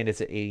 Pontiac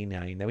Bandits at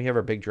 89. Then we have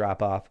our big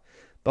drop off.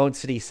 Bone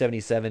City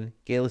 77.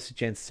 Galus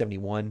Gents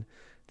 71.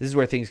 This is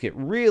where things get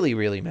really,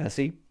 really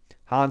messy.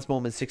 Hans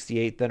Molman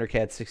 68,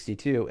 Thundercat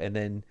 62, and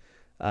then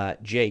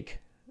Jake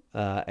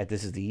at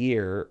This Is the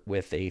Year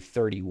with a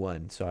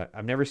 31. So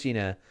I've never seen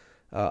a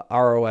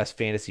ROS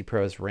Fantasy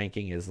Pros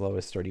ranking as low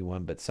as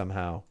 31, but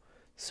somehow,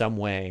 some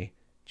way,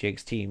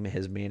 Jake's team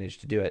has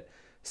managed to do it.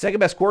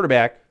 Second best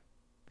quarterback,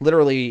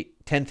 literally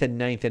 10th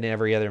and 9th in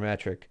every other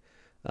metric.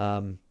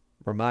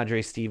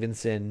 Ramondre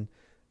Stevenson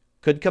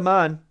could come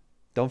on.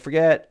 Don't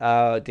forget,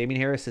 Damian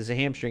Harris has a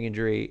hamstring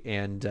injury,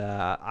 and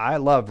I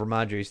love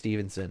Ramondre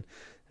Stevenson.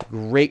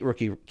 Great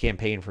rookie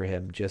campaign for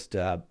him, just,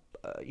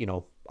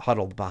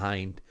 huddled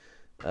behind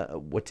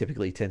what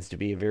typically tends to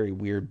be a very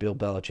weird Bill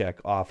Belichick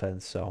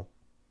offense. So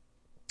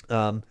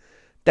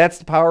that's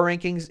the power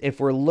rankings. If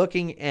we're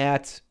looking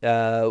at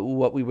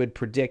what we would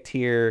predict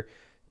here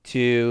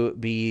to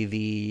be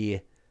the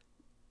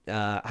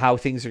how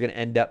things are going to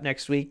end up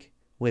next week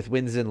with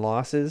wins and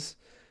losses,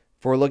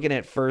 if we're looking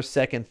at first,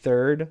 second,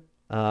 third,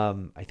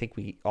 I think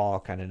we all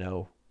kind of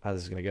know how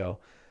this is going to go.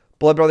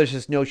 Blood Brothers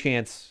has no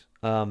chance.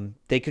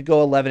 They could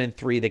go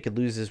 11-3. They could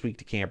lose this week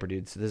to Camper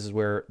Dude. So this is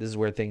where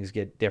things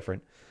get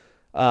different.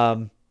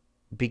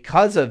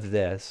 Because of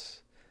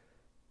this,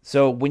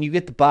 so when you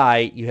get the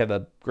bye, you have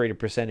a greater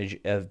percentage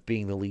of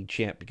being the league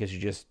champ because you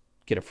just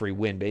get a free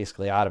win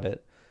basically out of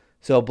it.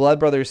 So Blood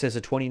Brothers has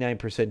a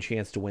 29%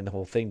 chance to win the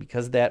whole thing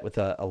because of that, with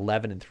a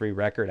 11-3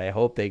 record. I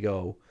hope they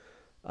go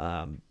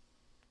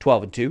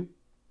 12-2.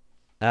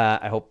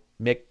 I hope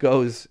Mick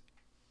goes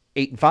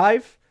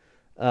 8-5.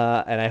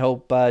 And I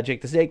hope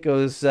Jake the Snake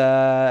goes,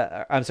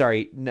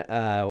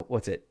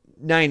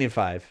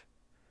 9-5.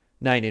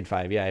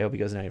 9-5. Yeah, I hope he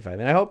goes 9-5.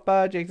 And I hope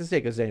Jake the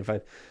Snake goes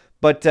 9-5.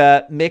 But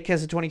Mick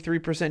has a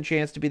 23%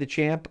 chance to be the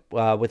champ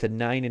with a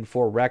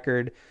 9-4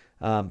 record.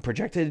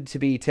 Projected to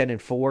be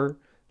 10-4.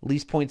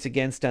 Least points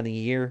against on the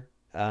year.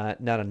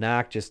 Not a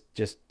knock, just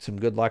some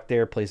good luck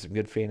there. Play some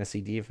good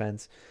fantasy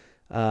defense.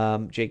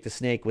 Jake the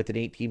Snake with an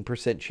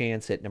 18%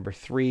 chance at number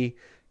 3.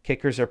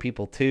 Kickers are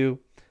People 2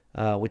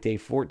 with a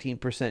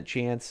 14%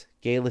 chance.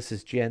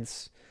 Galus'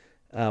 Gents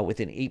with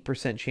an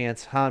 8%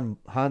 chance.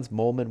 Hans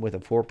Molman with a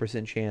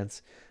 4%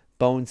 chance.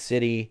 Bone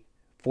City,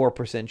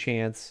 4%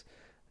 chance.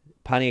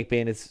 Pontiac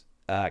Bandits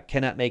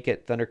cannot make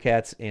it.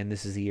 Thundercats, and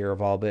This Is the Year,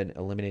 have all been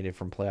eliminated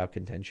from playoff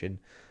contention.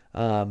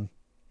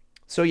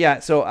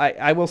 So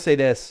I will say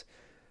this.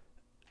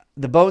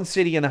 The Bone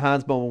City and the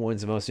Hans Molman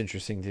one's the most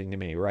interesting thing to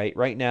me, right?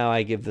 Right now,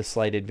 I give the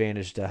slight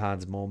advantage to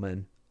Hans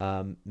Molman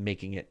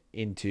making it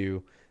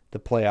into the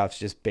playoffs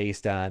just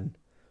based on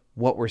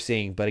what we're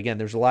seeing. But again,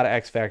 there's a lot of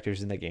X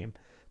factors in the game.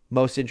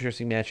 Most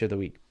interesting match of the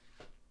week.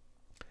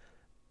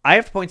 I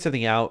have to point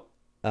something out,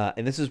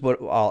 and this is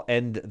what I'll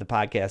end the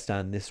podcast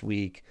on this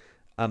week.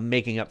 I'm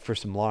making up for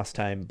some lost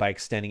time by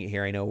extending it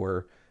here. I know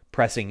we're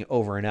pressing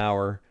over an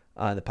hour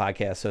on the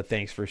podcast, so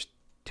thanks for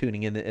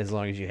tuning in as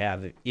long as you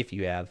have, if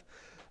you have.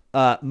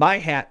 My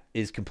hat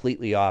is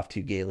completely off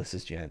to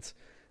Galus' Gents.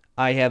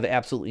 I have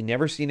absolutely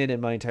never seen it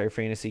in my entire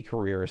fantasy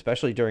career,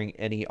 especially during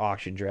any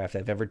auction draft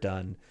I've ever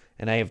done.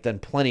 And I have done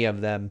plenty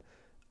of them,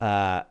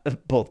 uh,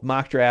 both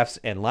mock drafts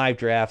and live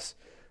drafts.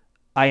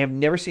 I have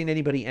never seen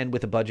anybody end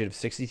with a budget of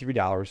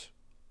 $63,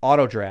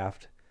 auto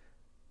draft,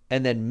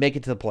 and then make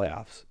it to the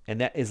playoffs.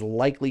 And that is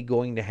likely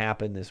going to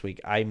happen this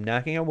week. I'm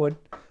knocking on wood.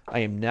 I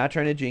am not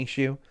trying to jinx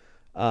you.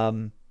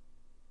 Um,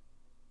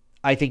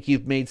 I think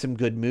you've made some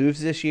good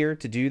moves this year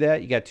to do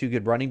that. You got two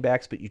good running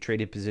backs, but you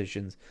traded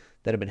positions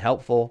that have been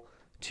helpful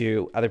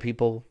to other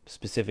people,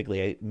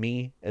 specifically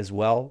me as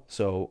well.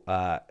 So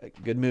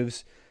good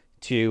moves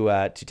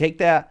to take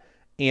that.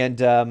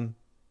 And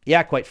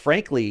yeah, quite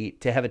frankly,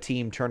 to have a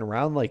team turn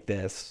around like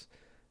this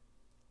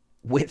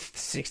with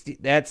 60,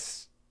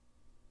 that's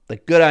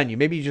like good on you.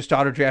 Maybe you just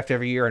auto draft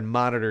every year and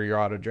monitor your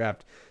auto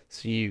draft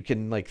so you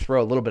can like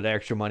throw a little bit of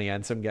extra money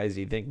on some guys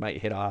you think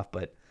might hit off.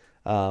 But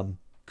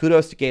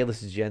kudos to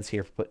Galus and Gents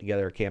here for putting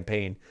together a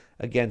campaign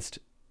against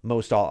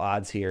most all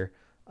odds here.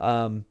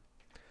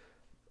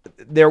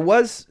 There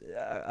was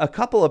a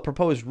couple of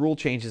proposed rule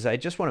changes I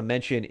just want to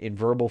mention in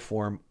verbal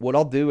form. What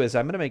I'll do is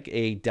I'm going to make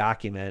a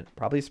document,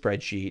 probably a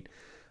spreadsheet,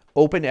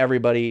 open to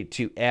everybody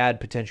to add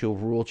potential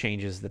rule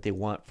changes that they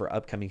want for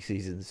upcoming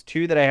seasons.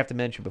 Two that I have to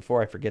mention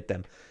before I forget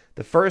them.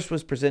 The first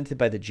was presented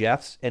by the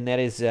Jeffs, and that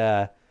is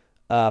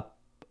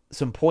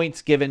some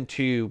points given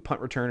to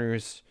punt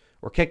returners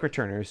or kick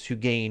returners who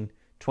gain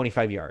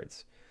 25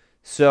 yards.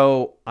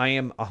 So I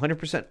am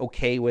 100%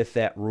 okay with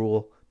that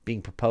rule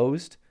being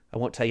proposed. I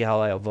won't tell you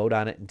how I'll vote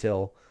on it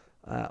until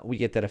we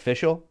get that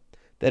official.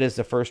 That is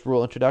the first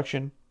rule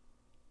introduction.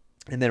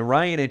 And then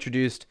Ryan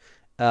introduced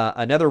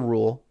another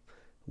rule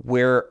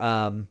where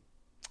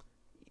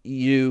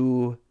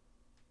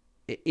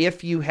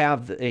if you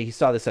have, he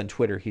saw this on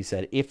Twitter, he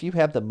said, if you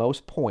have the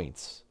most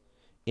points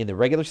in the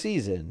regular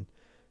season,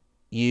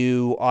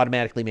 you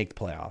automatically make the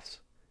playoffs.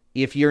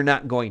 If you're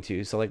not going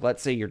to, so like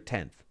let's say you're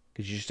 10th,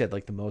 because you just had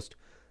like the most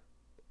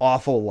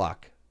awful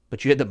luck,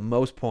 but you had the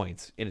most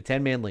points in a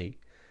 10-man league,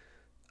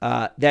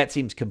 that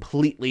seems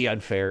completely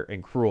unfair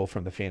and cruel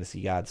from the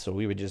fantasy gods. So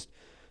we would just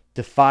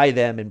defy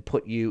them and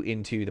put you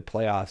into the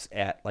playoffs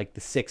at like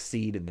the 6th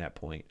seed in that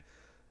point.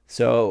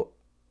 So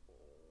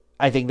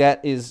I think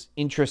that is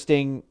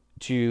interesting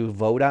to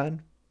vote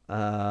on.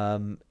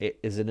 It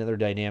is another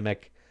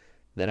dynamic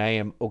that I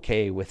am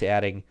okay with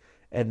adding.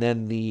 And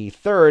then the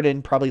third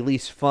and probably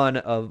least fun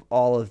of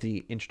all of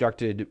the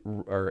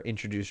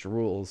introduced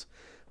rules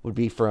would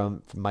be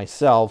from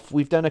myself.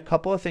 We've done a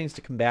couple of things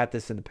to combat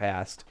this in the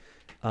past.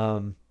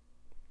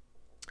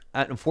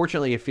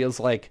 Unfortunately, it feels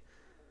like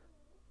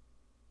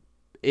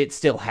it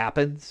still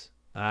happens.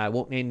 I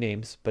won't name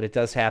names, but it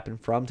does happen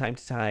from time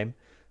to time.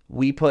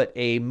 We put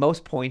a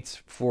most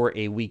points for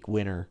a week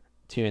winner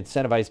to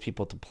incentivize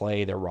people to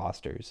play their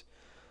rosters.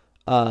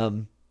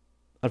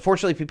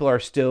 Unfortunately, people are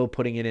still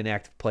putting in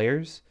inactive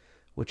players,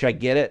 which I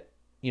get it.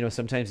 You know,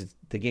 sometimes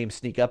the games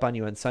sneak up on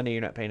you on Sunday.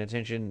 You're not paying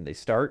attention. They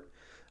start.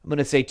 I'm going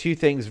to say two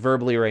things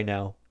verbally right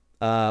now.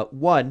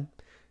 One,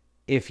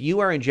 if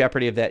you are in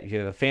jeopardy of that, if you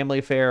have a family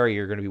affair or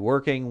you're going to be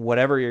working,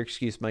 whatever your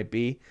excuse might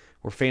be,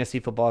 where fantasy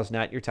football is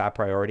not your top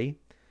priority,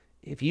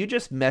 if you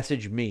just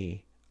message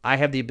me, I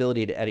have the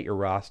ability to edit your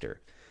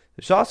roster.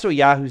 There's also a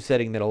Yahoo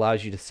setting that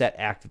allows you to set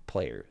active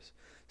players.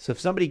 So if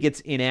somebody gets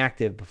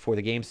inactive before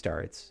the game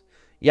starts,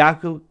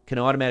 Yahoo can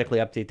automatically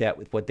update that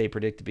with what they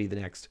predict to be the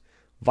next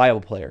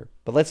viable player.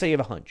 But let's say you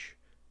have a hunch.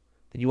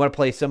 Then you want to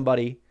play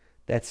somebody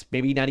that's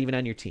maybe not even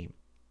on your team.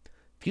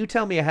 If you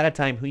tell me ahead of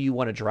time who you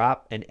want to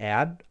drop and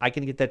add, I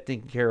can get that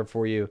taken care of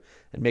for you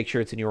and make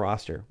sure it's in your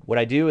roster. What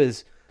I do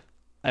is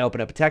I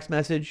open up a text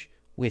message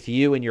with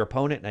you and your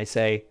opponent, and I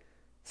say,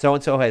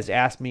 so-and-so has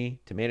asked me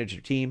to manage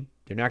their team.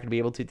 They're not going to be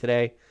able to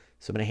today,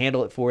 so I'm going to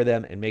handle it for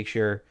them and make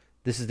sure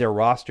this is their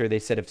roster. They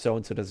said if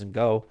so-and-so doesn't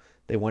go,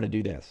 they want to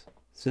do this.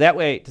 So that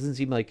way it doesn't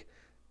seem like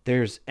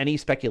there's any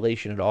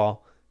speculation at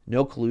all,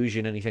 no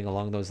collusion, anything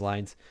along those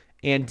lines,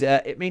 and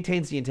it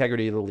maintains the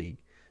integrity of the league.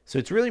 So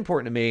it's really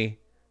important to me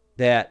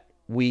that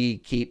we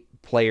keep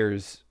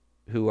players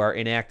who are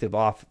inactive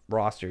off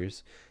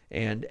rosters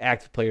and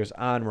active players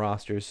on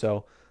rosters.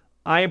 So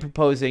I am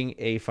proposing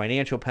a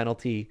financial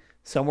penalty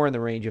somewhere in the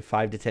range of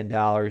 $5 to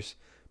 $10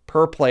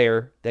 per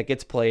player that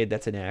gets played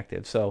that's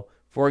inactive. So,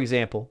 for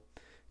example,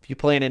 if you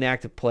play an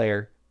inactive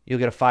player, you'll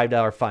get a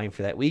 $5 fine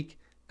for that week.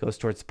 Goes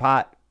towards the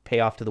pot, pay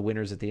off to the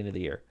winners at the end of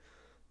the year.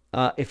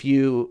 If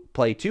you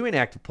play two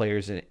inactive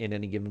players in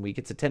any given week,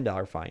 it's a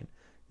 $10 fine.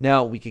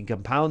 Now, we can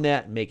compound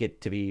that and make it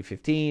to be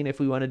 15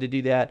 if we wanted to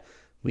do that.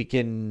 We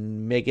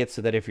can make it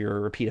so that if you're a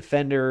repeat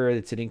offender,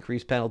 it's an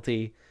increased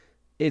penalty.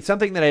 It's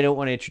something that I don't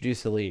want to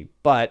introduce to the league,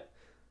 but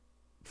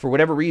for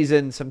whatever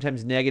reason,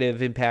 sometimes negative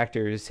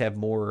impactors have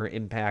more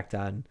impact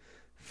on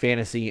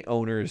fantasy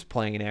owners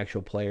playing an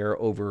actual player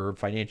over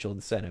financial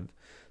incentive.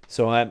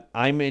 So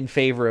I'm in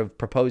favor of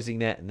proposing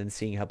that and then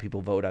seeing how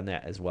people vote on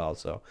that as well.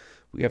 So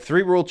we have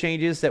 3 rule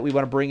changes that we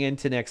want to bring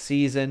into next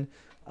season.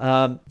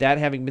 That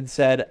having been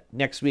said,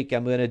 next week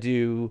I'm going to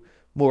do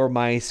more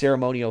my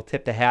ceremonial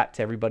tip the hat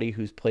to everybody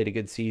who's played a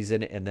good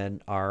season, and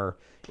then our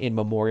in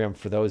memoriam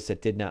for those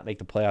that did not make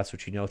the playoffs,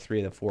 which 3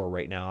 of the 4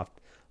 right now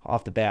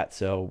off the bat.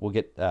 So we'll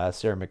get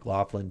Sarah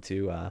McLaughlin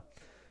to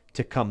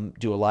come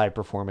do a live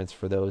performance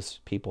for those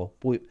people.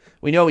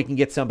 We know we can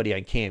get somebody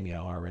on Cameo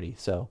already.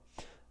 So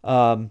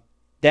that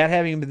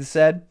having been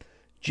said,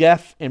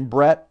 Jeff and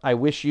Brett, I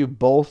wish you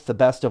both the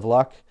best of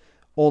luck.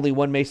 Only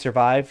one may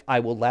survive. I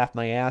will laugh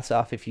my ass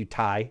off if you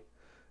tie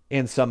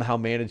and somehow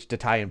manage to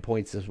tie in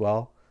points as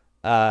well.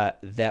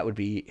 That would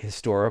be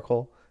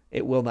historical.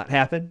 It will not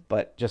happen,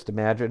 but just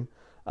imagine.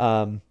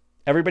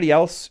 Everybody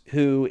else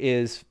who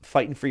is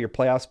fighting for your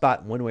playoff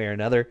spot in one way or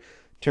another,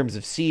 in terms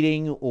of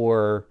seeding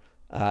or,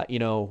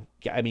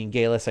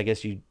 Galus, I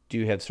guess you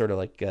do have sort of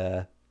like,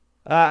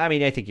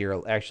 I think you're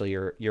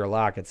a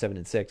lock at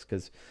 7-6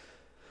 because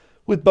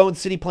with Bone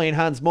City playing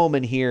Hans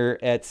Molman here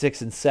at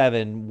 6 and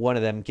 7, one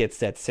of them gets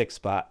that 6th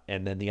spot,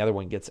 and then the other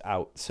one gets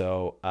out.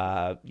 So,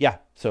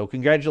 So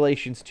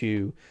congratulations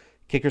to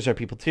Kickers Are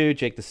People Too,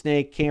 Jake the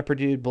Snake, Camper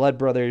Dude, Blood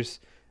Brothers,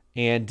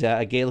 and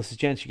Galus'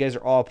 Gents. You guys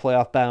are all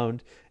playoff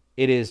bound.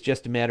 It is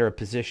just a matter of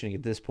positioning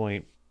at this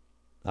point.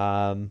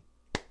 Not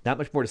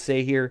much more to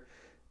say here,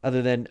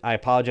 other than I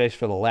apologize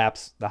for the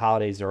lapse. The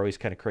holidays are always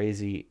kind of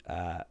crazy.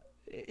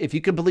 If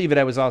you could believe it,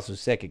 I was also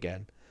sick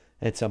again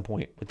at some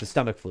point with the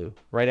stomach flu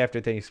right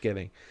after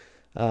Thanksgiving.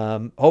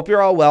 Hope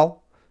you're all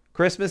well.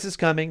 Christmas is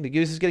coming. The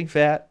goose is getting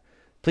fat.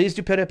 Please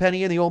do put a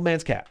penny in the old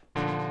man's cap.